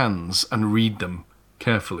two hands and read them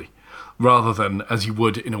carefully, rather than as you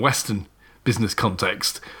would in a Western business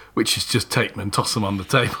context, which is just take them and toss them on the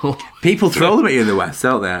table. People throw them at you in the West,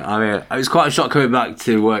 don't they? I mean, it was quite a shock coming back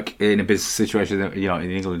to work in a business situation, in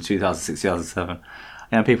England in 2006,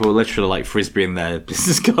 2007. People were literally like frisbeeing their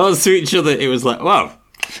business cards to each other. It was like, wow.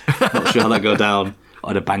 Not sure how that go down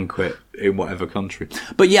at a banquet in whatever country.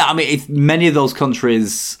 But many of those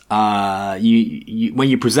countries, you when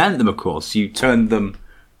you present them, of course, you turn them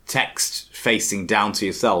text facing down to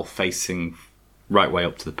yourself, facing right way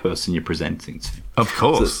up to the person you're presenting to. Of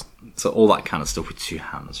course. So all that kind of stuff with two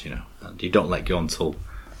hands, and you don't let go until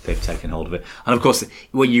they've taken hold of it. And of course,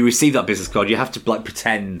 when you receive that business card, you have to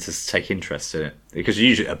pretend to take interest in it because you're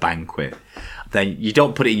usually at a banquet. Then you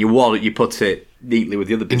don't put it in your wallet, you put it neatly with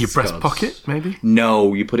the other business cards. In your breast pocket, maybe?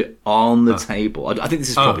 No, you put it on the table. I think this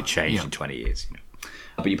has probably changed in 20 years.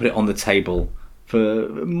 But you put it on the table for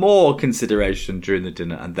more consideration during the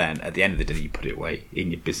dinner, and then at the end of the dinner, you put it away in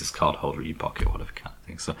your business card holder, in your pocket, whatever kind of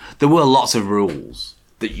thing. So there were lots of rules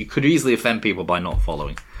that you could easily offend people by not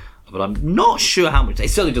following. But I'm not sure how much. It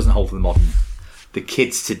certainly doesn't hold for the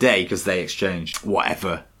kids today, because they exchange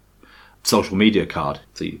whatever social media card.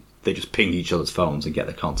 So they just ping each other's phones and get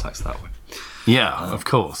their contacts that way. Yeah, of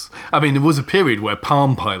course. I mean, there was a period where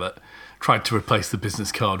Palm Pilot tried to replace the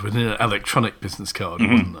business card with an electronic business card,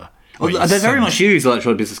 wasn't there? Well, they very much use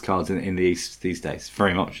electronic business cards in the East these days,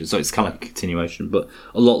 very much. So it's kind of a continuation, but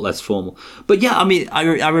a lot less formal. But yeah, I mean,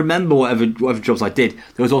 I remember whatever jobs I did,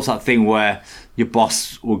 there was also that thing where your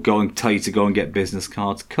boss would go and tell you to go and get business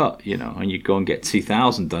cards cut, and you'd go and get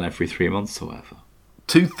 2,000 done every 3 months or whatever.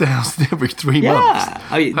 2,000 every 3 months?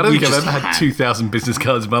 I don't think I've ever had 2,000 business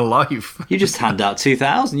cards in my life. You just hand out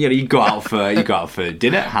 2,000. You go out for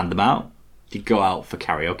dinner, hand them out. You go out for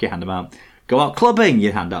karaoke, hand them out. Go out clubbing,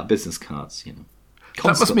 you hand out business cards.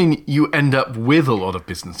 That must mean you end up with a lot of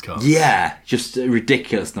business cards. Yeah, just a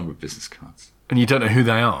ridiculous number of business cards. And you don't know who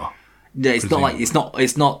they are. Yeah, it's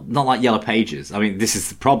not like Yellow Pages. I mean, this is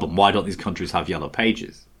the problem. Why don't these countries have Yellow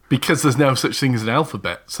Pages? Because there's no such thing as an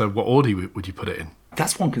alphabet. So what order would you put it in?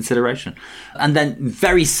 That's one consideration. And then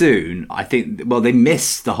very soon, I think, they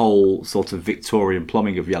missed the whole sort of Victorian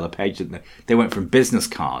plumbing of Yellow Pages. They went from business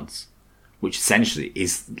cards, which essentially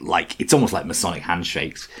is like, it's almost like Masonic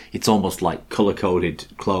handshakes. It's almost like colour-coded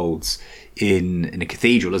clothes in a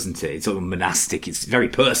cathedral, isn't it? It's sort of monastic. It's very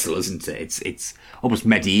personal, isn't it? It's almost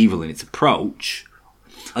medieval in its approach.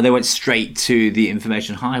 And they went straight to the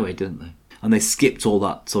information highway, didn't they? And they skipped all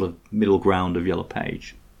that sort of middle ground of Yellow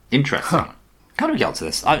Page. Interesting. Huh. How do we get onto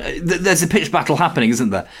this? There's a pitched battle happening, isn't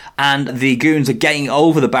there? And the goons are getting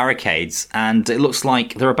over the barricades, and it looks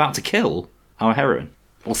like they're about to kill our heroine,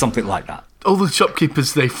 or something like that. All the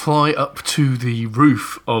shopkeepers, they fly up to the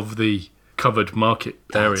roof of the covered market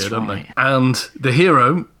area, don't they? And the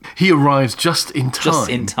hero, he arrives just in time. Just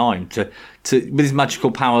in time to with his magical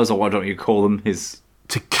powers, or what don't you call them,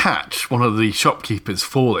 to catch one of the shopkeepers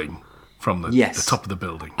falling from the top of the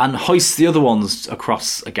building. And hoist the other ones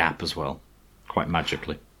across a gap as well, quite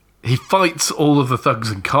magically. He fights all of the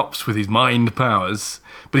thugs and cops with his mind powers,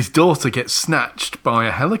 but his daughter gets snatched by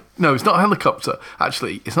No, it's not a helicopter.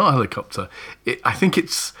 Actually, it's not a helicopter. I think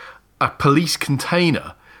it's a police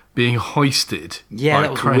container being hoisted by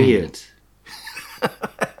that was crane. Weird.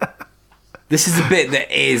 This is a bit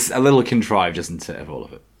that is a little contrived, isn't it, of all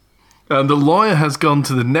of it? And the lawyer has gone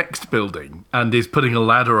to the next building and is putting a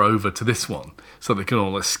ladder over to this one so they can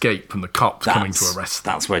all escape from the cops coming to arrest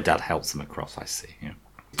them. That's where Dad helps them across, I see. Yeah.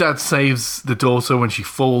 Dad saves the daughter when she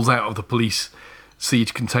falls out of the police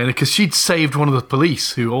siege container because she'd saved one of the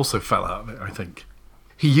police who also fell out of it, I think.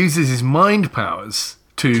 He uses his mind powers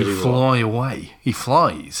to fly away. He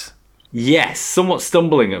flies. Yes, somewhat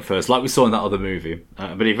stumbling at first, like we saw in that other movie.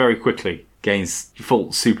 But he very quickly gains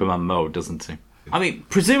full Superman mode, doesn't he? I mean,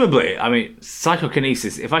 presumably,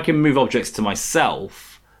 psychokinesis, if I can move objects to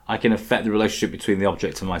myself, I can affect the relationship between the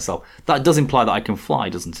object and myself. That does imply that I can fly,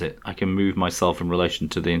 doesn't it? I can move myself in relation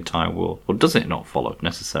to the entire world. Or does it not follow,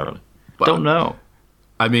 necessarily? Well, don't know.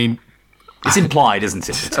 I mean... It's implied, isn't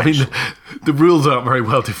it? I mean, the rules aren't very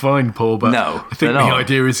well defined, Paul, but no, I think the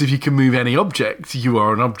idea is if you can move any object, you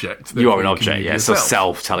are an object. You are an object, yeah. So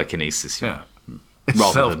self-telekinesis. Yeah. It's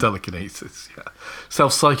self-telekinesis, yeah.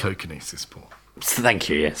 Self-psychokinesis, Paul. Thank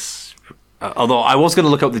you, yes. Although I was going to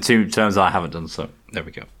look up the two terms I haven't done, so there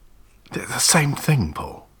we go. They're the same thing,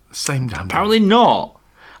 Paul. The same damn thing. Apparently not.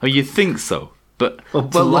 I mean, you'd think so. But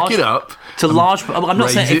look it up. To large, I'm not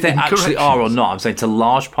saying if they actually are or not. I'm saying to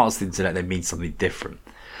large parts of the internet they mean something different.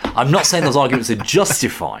 I'm not saying those arguments are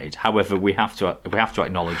justified. However, we have to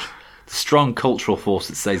acknowledge the strong cultural force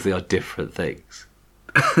that says they are different things.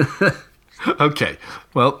 Okay.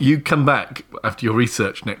 Well, you come back after your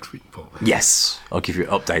research next week, Paul. Yes, I'll give you an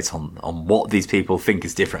update on what these people think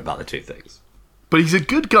is different about the two things. But he's a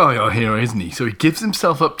good guy, our hero, isn't he? So he gives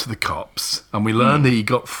himself up to the cops, and we learn that he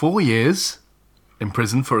got 4 years in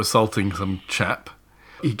prison for assaulting some chap.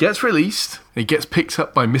 He gets released. He gets picked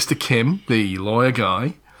up by Mr. Kim, the lawyer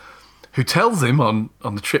guy, who tells him on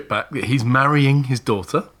the trip back that he's marrying his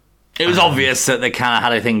daughter. It was obvious that they kind of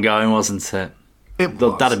had a thing going, wasn't it?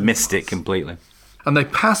 Dad had missed it completely. And they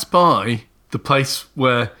pass by the place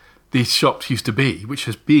where these shops used to be, which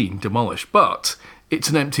has been demolished. But it's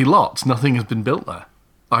an empty lot. Nothing has been built there.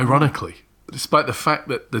 Ironically, despite the fact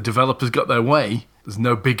that the developers got their way, there's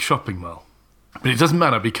no big shopping mall. But it doesn't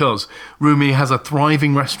matter because Rumi has a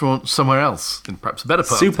thriving restaurant somewhere else, in perhaps a better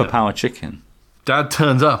part. Superpower Chicken. Dad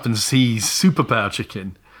turns up and sees Superpower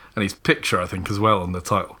Chicken, and his picture, I think, as well on the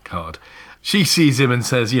title card. She sees him and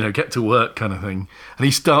says, get to work kind of thing. And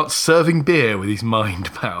he starts serving beer with his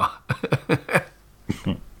mind power.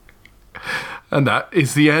 And that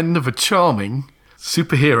is the end of a charming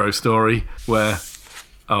superhero story where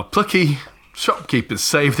our plucky shopkeepers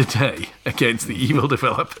save the day against the evil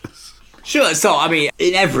developers. Sure, so,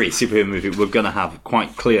 in every superhero movie, we're going to have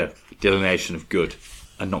quite clear delineation of good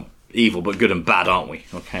and not evil, but good and bad, aren't we?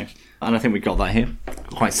 Okay. And I think we got that here.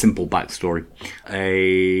 Quite simple backstory.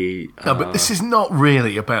 No, but this is not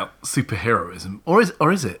really about superheroism. Or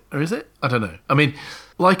is it? I don't know.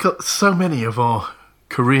 Like so many of our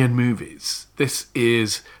Korean movies, this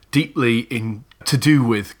is deeply to do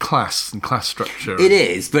with class and class structure. It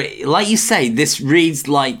is, but like you say, this reads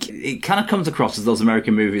like, it kind of comes across as those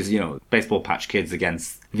American movies, baseball patch kids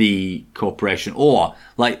against the corporation, or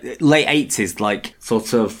like late 80s, like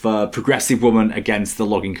sort of progressive woman against the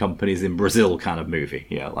logging companies in Brazil kind of movie.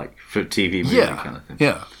 Yeah, like for TV movie kind of thing.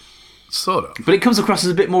 Yeah, sort of. But it comes across as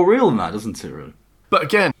a bit more real than that, doesn't it, really? But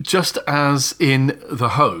again, just as in The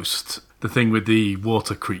Host, the thing with the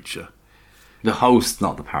water creature, The host,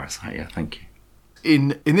 not the parasite, yeah, thank you.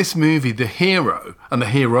 In this movie, the hero and the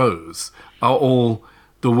heroes are all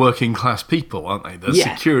the working class people, aren't they? The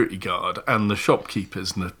security guard and the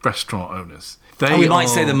shopkeepers and the restaurant owners. We might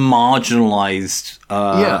say the marginalised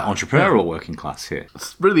entrepreneurial working class here.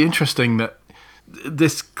 It's really interesting that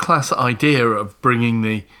this class idea of bringing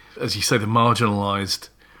the, as you say, the marginalised,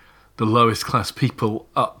 the lowest class people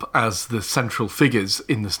up as the central figures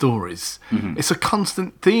in the stories. Mm-hmm. It's a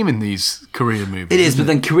constant theme in these Korean movies. It is, but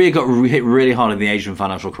then Korea got hit really hard in the Asian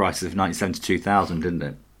financial crisis of 1970-2000, didn't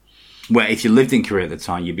it? Where if you lived in Korea at the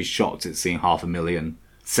time, you'd be shocked at seeing 500,000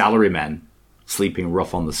 salarymen sleeping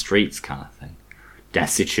rough on the streets kind of thing.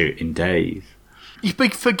 Destitute in days. You'd be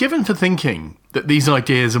forgiven for thinking that these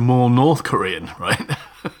ideas are more North Korean, right?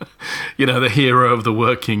 You know, the hero of the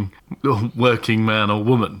working man or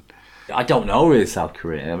woman. I don't know really South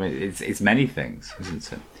Korea. I mean, it's many things,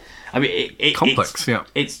 isn't it? I mean, complex, yeah.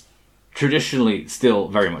 It's traditionally still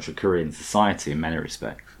very much a Korean society in many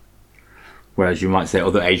respects. Whereas you might say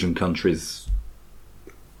other Asian countries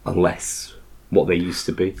are less what they used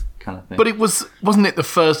to be, kind of thing. But wasn't it the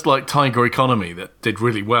first tiger economy that did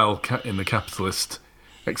really well in the capitalist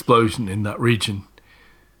explosion in that region?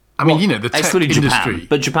 I mean, the tech industry. Japan.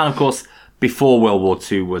 But Japan, of course, before World War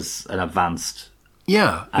II was an advanced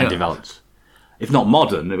and developed. If not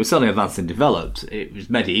modern, it was certainly advanced and developed. It was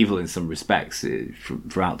medieval in some respects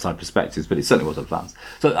from outside perspectives, but it certainly was advanced.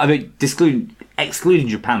 So, I mean, excluding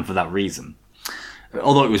Japan for that reason,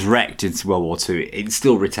 although it was wrecked into World War II, it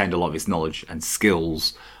still retained a lot of its knowledge and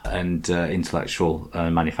skills and intellectual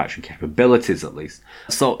manufacturing capabilities, at least.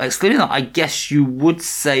 So, excluding that, I guess you would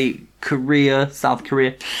say South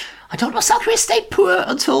Korea. I don't know, South Korea stayed poor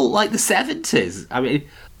until the 70s. I mean...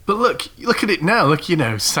 But look at it now. Look,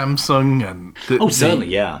 Samsung and certainly,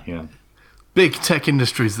 yeah. Big tech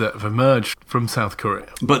industries that have emerged from South Korea.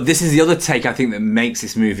 But this is the other take I think that makes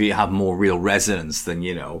this movie have more real resonance than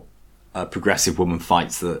a progressive woman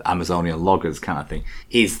fights the Amazonian loggers kind of thing.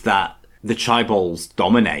 Is that the chaebols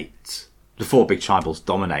dominate? The four big chaebols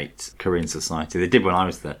dominate Korean society. They did when I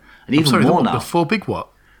was there, and even more now. The four big what?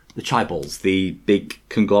 The chaebols, the big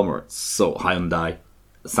conglomerates. So Hyundai,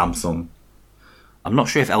 Samsung. I'm not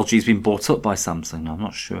sure if LG's been bought up by Samsung. I'm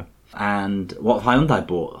not sure. And what Hyundai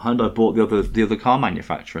bought? Hyundai bought the other car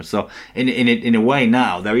manufacturer. So in a way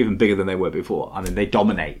now they're even bigger than they were before. I mean, they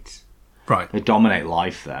dominate. Right. They dominate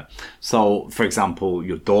life there. So, for example,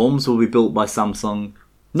 your dorms will be built by Samsung.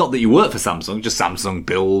 Not that you work for Samsung, just Samsung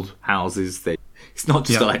build houses. It's not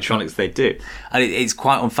just electronics they do. And it's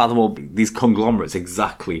quite unfathomable, these conglomerates,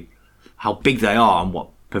 exactly how big they are and what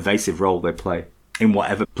pervasive role they play in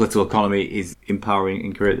whatever political economy is empowering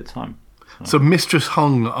in Korea at the time. So Mistress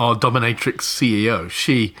Hong, our dominatrix CEO,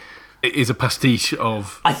 she is a pastiche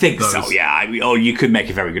of I think those. So, yeah. You could make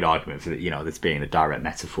a very good argument for this being a direct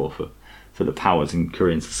metaphor for the powers in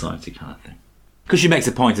Korean society kind of thing. Because she makes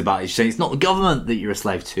a point about it, she's saying it's not the government that you're a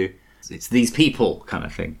slave to, it's these people kind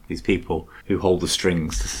of thing, these people who hold the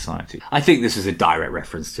strings to society. I think this is a direct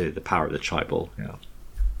reference to the power of the chaebol. Yeah.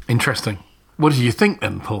 Interesting. What do you think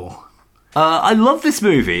then, Paul? I love this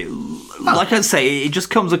movie. Like I say, it just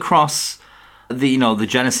comes across the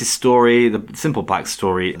genesis story, the simple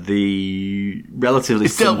backstory, the relatively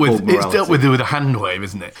simple morality. It's dealt with a hand wave,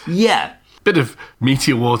 isn't it? Yeah. Bit of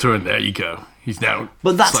meteor water, and there you go. He's now.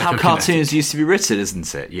 But that's how cartoons used to be written,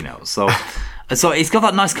 isn't it? So it's got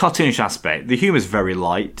that nice cartoonish aspect. The humour's very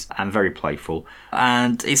light and very playful,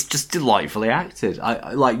 and it's just delightfully acted.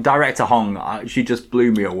 I like director Hong. She just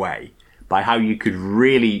blew me away by how she could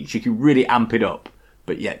really amp it up,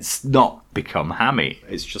 but yet not become hammy.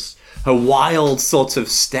 It's just her wild sort of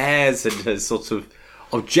stares and her sort of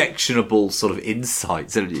objectionable sort of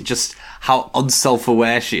insights, and just how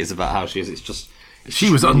unself-aware she is about how she is. She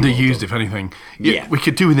was really underused, if anything. Yeah, we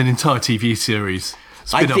could do with an entire TV series.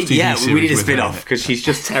 I think, we need a spin-off because she's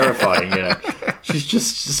just terrifying. She's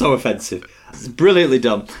just so offensive. It's brilliantly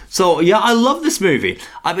done. So yeah, I love this movie.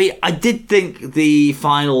 I mean, I did think the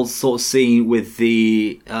final sort of scene with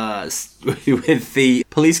the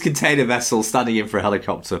police container vessel standing in for a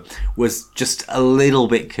helicopter was just a little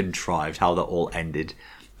bit contrived. How that all ended,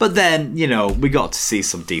 but then we got to see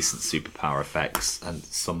some decent superpower effects and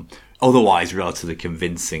some otherwise relatively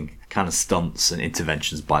convincing kind of stunts and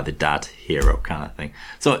interventions by the dad hero kind of thing.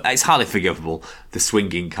 So it's highly forgivable. The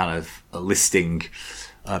swinging kind of listing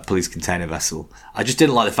police container vessel. I just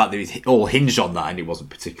didn't like the fact that it all hinged on that and it wasn't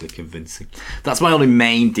particularly convincing. That's my only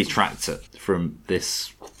main detractor from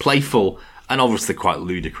this playful and obviously quite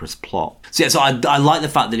ludicrous plot. So I like the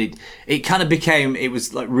fact that it kind of became, it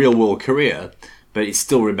was like real world Korea, but it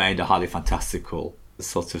still remained a highly fantastical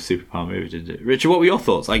sort of superpower movie, did it? Richard, what were your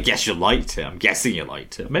thoughts? I guess you liked it. I'm guessing you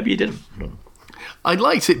liked it. Maybe you didn't. I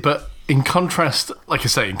liked it, but in contrast, like I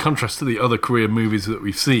say, in contrast to the other Korean movies that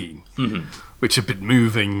we've seen, which have been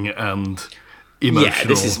moving and emotional. Yeah,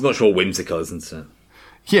 this is much more whimsical, isn't it?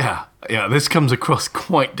 Yeah, this comes across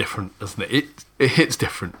quite different, doesn't it? It hits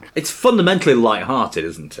different. It's fundamentally light-hearted,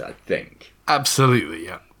 isn't it, I think? Absolutely,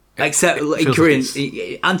 yeah. Except in Korean,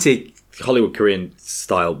 anti-Hollywood Korean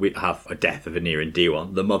style, we have a death of a near and dear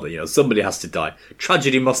one. The mother, somebody has to die.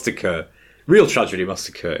 Tragedy must occur. Real tragedy must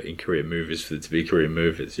occur in Korean movies for them to be Korean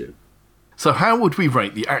movies, yeah. So how would we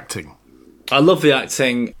rate the acting? I love the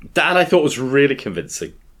acting. Dad, I thought, was really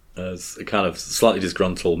convincing as a kind of slightly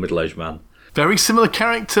disgruntled middle-aged man. Very similar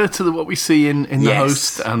character to what we see in The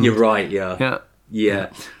Host. And you're right, yeah.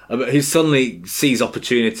 Who suddenly sees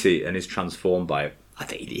opportunity and is transformed by it. I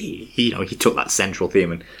think he took that central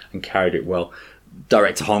theme and carried it well.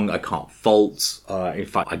 Director Hong, I can't fault. In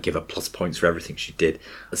fact, I give her plus points for everything she did.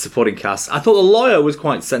 The supporting cast, I thought the lawyer was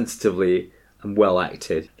quite sensitively and well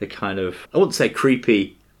acted. The kind of, I wouldn't say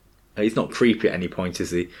creepy. He's not creepy at any point,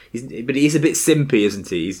 is he? But he's a bit simpy, isn't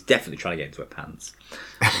he? He's definitely trying to get into her pants.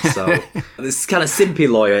 So this kind of simpy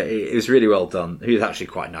lawyer, it was really well done. He was actually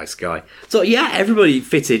quite a nice guy. So yeah, everybody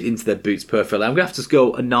fitted into their boots perfectly. I'm going to have to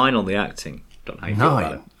go a 9 on the acting. Don't know how you feel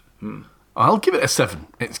about it. I'll give it a 7.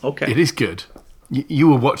 It is good. You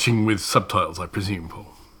were watching with subtitles, I presume, Paul.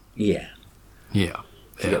 Yeah. Yeah.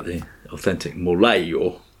 You got the authentic Malay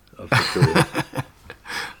of the Korean.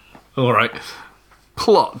 All right.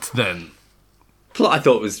 Plot, then. Plot, I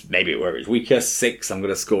thought was maybe where it was weaker. 6, I'm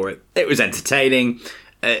going to score it. It was entertaining.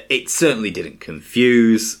 It certainly didn't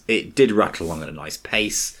confuse. It did rattle along at a nice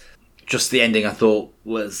pace. Just the ending, I thought,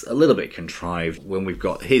 was a little bit contrived. When we've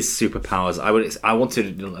got his superpowers, I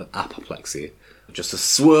wanted an apoplexy. Just a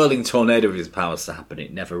swirling tornado of his powers to happen.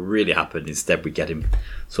 It never really happened. Instead, we get him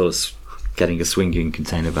sort of getting a swinging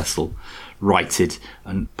container vessel righted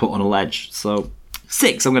and put on a ledge. So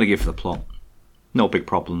 6, I'm going to give for the plot. No big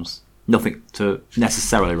problems. Nothing to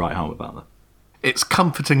necessarily write home about that. It's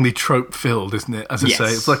comfortingly trope-filled, isn't it? As I say,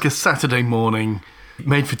 it's like a Saturday morning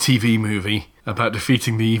made-for-TV movie about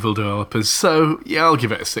defeating the evil developers. So, yeah, I'll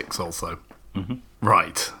give it a 6 also.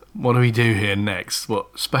 Right. What do we do here next?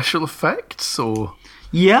 What, special effects or...?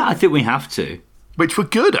 Yeah, I think we have to. Which were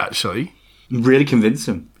good, actually. Really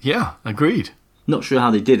convincing. Yeah, agreed. Not sure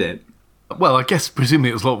how they did it. Well, I guess presumably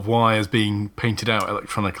it was a lot of wires being painted out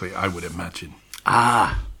electronically, I would imagine.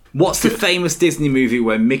 What's the famous Disney movie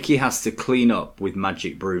where Mickey has to clean up with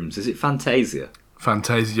magic brooms? Is it Fantasia?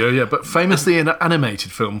 Fantasia, yeah, but famously an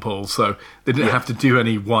animated film, Paul, so they didn't have to do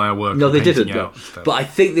any wire work. No, they didn't, no. But I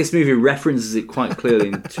think this movie references it quite clearly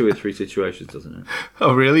in 2 or 3 situations, doesn't it?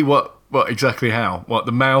 Oh, really? What exactly how? What,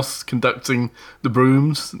 the mouse conducting the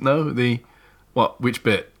brooms? No? Which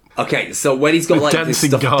bit? Okay, so when he's got the like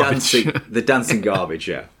dancing this stuff garbage. the dancing garbage,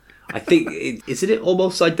 yeah. I think, isn't it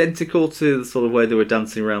almost identical to the sort of way they were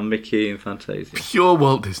dancing around Mickey and Fantasia? Pure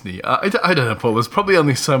Walt Disney. I don't know, Paul. There's probably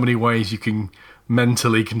only so many ways you can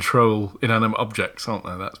mentally control inanimate objects, aren't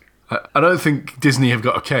there? I don't think Disney have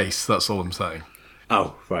got a case, that's all I'm saying.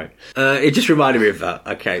 Oh, right. It just reminded me of that.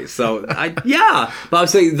 Okay, so, but I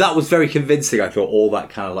was saying that was very convincing, I thought, all that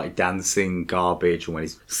kind of like dancing garbage, when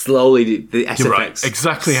he's slowly, the SFX... You're right.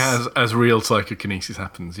 Exactly as real psychokinesis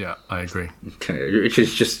happens, yeah, I agree. Okay, which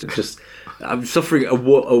is just I'm suffering a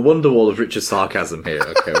wonder wall of Richard sarcasm here,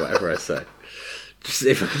 okay, whatever I say.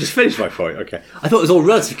 If I could just finish my point, okay. I thought it was all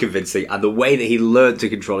relatively convincing, and the way that he learned to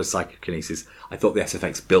control his psychokinesis, I thought the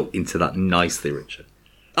SFX built into that nicely, Richard.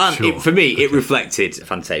 And for me, it reflected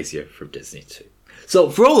Fantasia from Disney too. So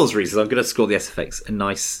for all those reasons, I'm going to score the SFX a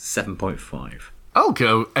nice 7.5. I'll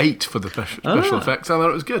go 8 for the special effects. I thought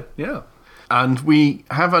it was good, yeah. And we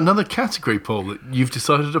have another category, Paul, that you've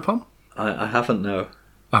decided upon? I haven't, no.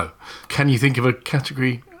 Oh. Can you think of a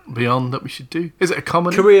category beyond that we should do? Is it a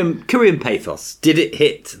comedy? Korean pathos. Did it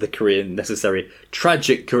hit the necessary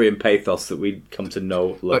tragic Korean pathos that we come to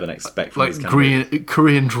know, love and expect from like this kind of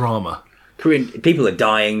Korean drama? People are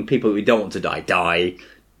dying. People we don't want to die.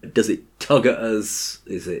 Does it tug at us?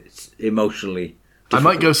 Is it emotionally? I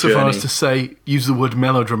might go so far as to say use the word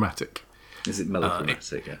melodramatic. Is it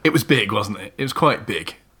melodramatic? Yeah. It was big, wasn't it? It was quite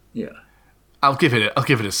big. Yeah. I'll give it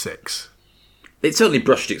a 6. It certainly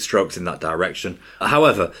brushed its strokes in that direction.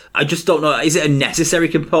 However, I just don't know. Is it a necessary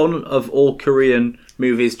component of all Korean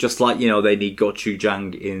movies? Just like they need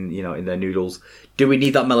gochujang in their noodles. Do we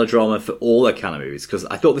need that melodrama for all their kind of movies? Because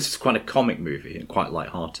I thought this was quite a comic movie and quite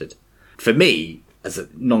light-hearted. For me, as a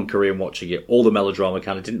non-Korean watching it, all the melodrama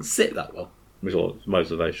kind of didn't sit that well. Was my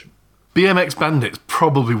observation. BMX Bandits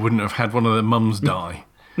probably wouldn't have had one of their mums die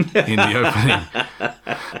in the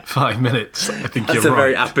opening 5 minutes. I think that's you're a right.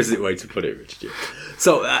 very apposite way to put it, Richard.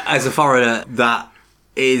 So, as a foreigner, that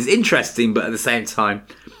is interesting, but at the same time,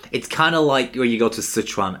 it's kind of like when you go to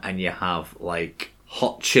Sichuan and you have like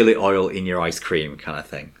hot chili oil in your ice cream kind of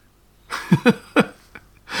thing.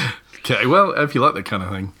 Okay, well, if you like that kind of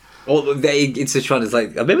thing. Or in Sichuan, it's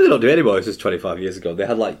like, maybe they don't do it anymore, this was 25 years ago. They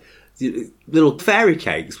had like little fairy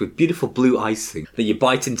cakes with beautiful blue icing that you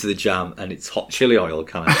bite into the jam and it's hot chili oil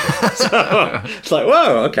kind of thing. So it's like,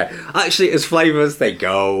 whoa, okay. Actually, as flavours, they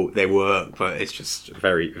work, but it's just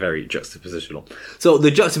very, very juxtapositional. So the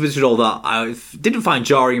juxtapositional that I didn't find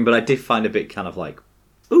jarring, but I did find a bit kind of like,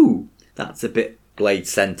 ooh, that's a bit blade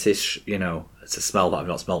scentish, you know, it's a smell that I've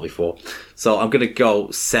not smelled before. So I'm going to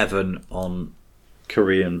go 7 on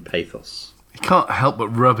Korean pathos. You can't help but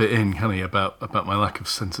rub it in, can you, about my lack of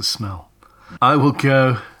sense of smell. I will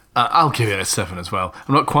go... I'll give it a 7 as well.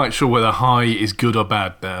 I'm not quite sure whether high is good or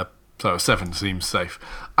bad there, so 7 seems safe.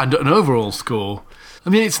 And an overall score... I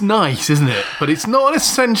mean, it's nice, isn't it? But it's not an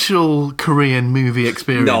essential Korean movie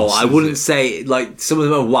experience. No, I wouldn't say... Like, some of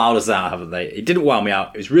them have wowed us out, haven't they? It didn't wow me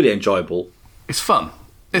out. It was really enjoyable. It's fun.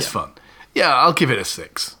 It's fun. Yeah, I'll give it a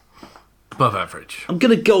 6. Above average. I'm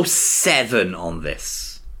going to go 7 on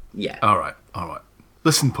this. Yeah. All right.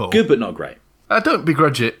 Listen, Paul. Good, but not great. I don't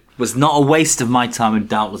begrudge it. Was not a waste of my time and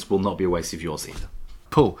doubtless will not be a waste of yours either.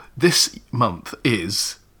 Paul, this month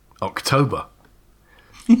is October.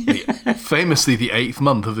 Famously the 8th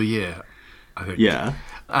month of the year, I think. Yeah.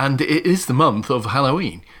 And it is the month of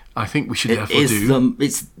Halloween. I think we should therefore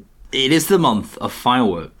It is the month of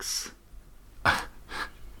fireworks.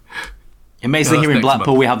 Amazingly, here in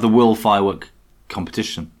Blackpool, we have the World Firework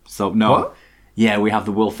Competition. So, no. What? Yeah, we have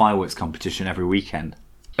the World Fireworks Competition every weekend.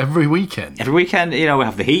 Every weekend? Every weekend, you know, we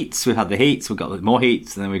have the heats. We've had the heats. We've got more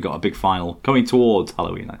heats. And then we've got a big final coming towards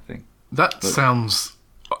Halloween, I think. That sounds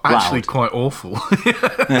actually loud. quite awful.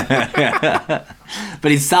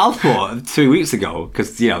 But in Southport, 2 weeks ago,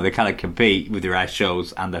 because, you know, they kind of compete with their air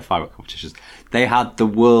shows and their firework competitions, they had the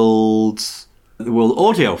World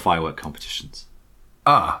Audio Firework Competitions.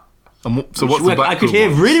 Ah. So what's the Blackpool I could hear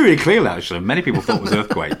ones? really, really clearly, actually. Many people thought it was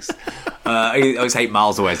earthquakes. It was 8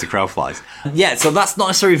 miles away as the crow flies. Yeah, so that's not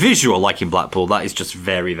necessarily visual like in Blackpool. That is just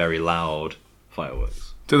very, very loud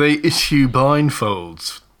fireworks. Do they issue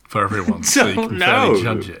blindfolds for everyone so you can fairly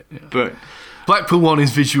judge it? Yeah. But Blackpool one is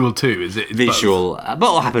visual too, is it? It's visual,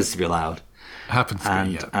 but it happens to be loud. Happens to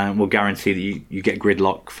be, yeah. And we'll guarantee that you get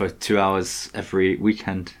gridlock for 2 hours every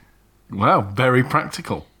weekend. Wow, very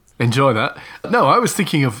practical. Enjoy that. No, I was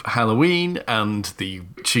thinking of Halloween and the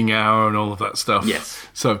witching hour and all of that stuff. Yes.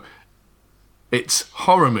 So it's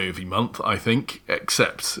horror movie month, I think,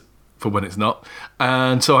 except for when it's not.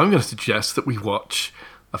 And so I'm going to suggest that we watch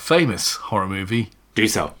a famous horror movie. Do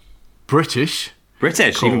so. British,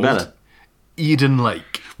 even better. Eden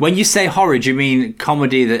Lake. When you say horror, do you mean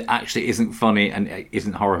comedy that actually isn't funny and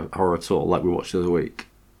isn't horror at all, like we watched the other week?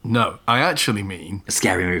 No, I actually mean... A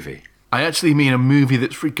scary movie. I actually mean a movie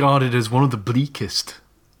that's regarded as one of the bleakest.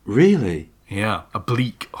 Really? Yeah, a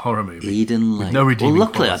bleak horror movie. Eden Lake. No redeeming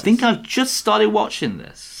luckily, qualities. I think I've just started watching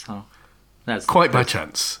this. So that's Quite by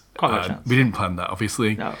chance. Quite by chance. We didn't plan that,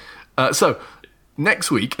 obviously. No. So,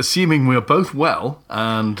 next week, assuming we're both well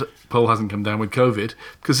and Paul hasn't come down with COVID,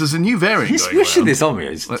 because there's a new variant He's going pushing around. this on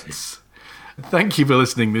me. Thank you for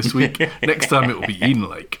listening this week. Next time it will be Eden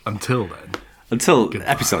Lake. Until then. Until Goodbye.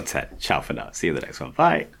 episode 10. Ciao for now. See you in the next one.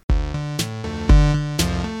 Bye.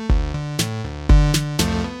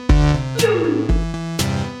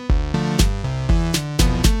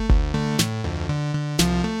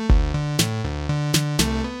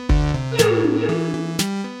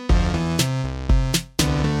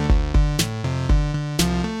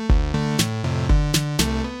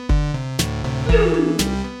 You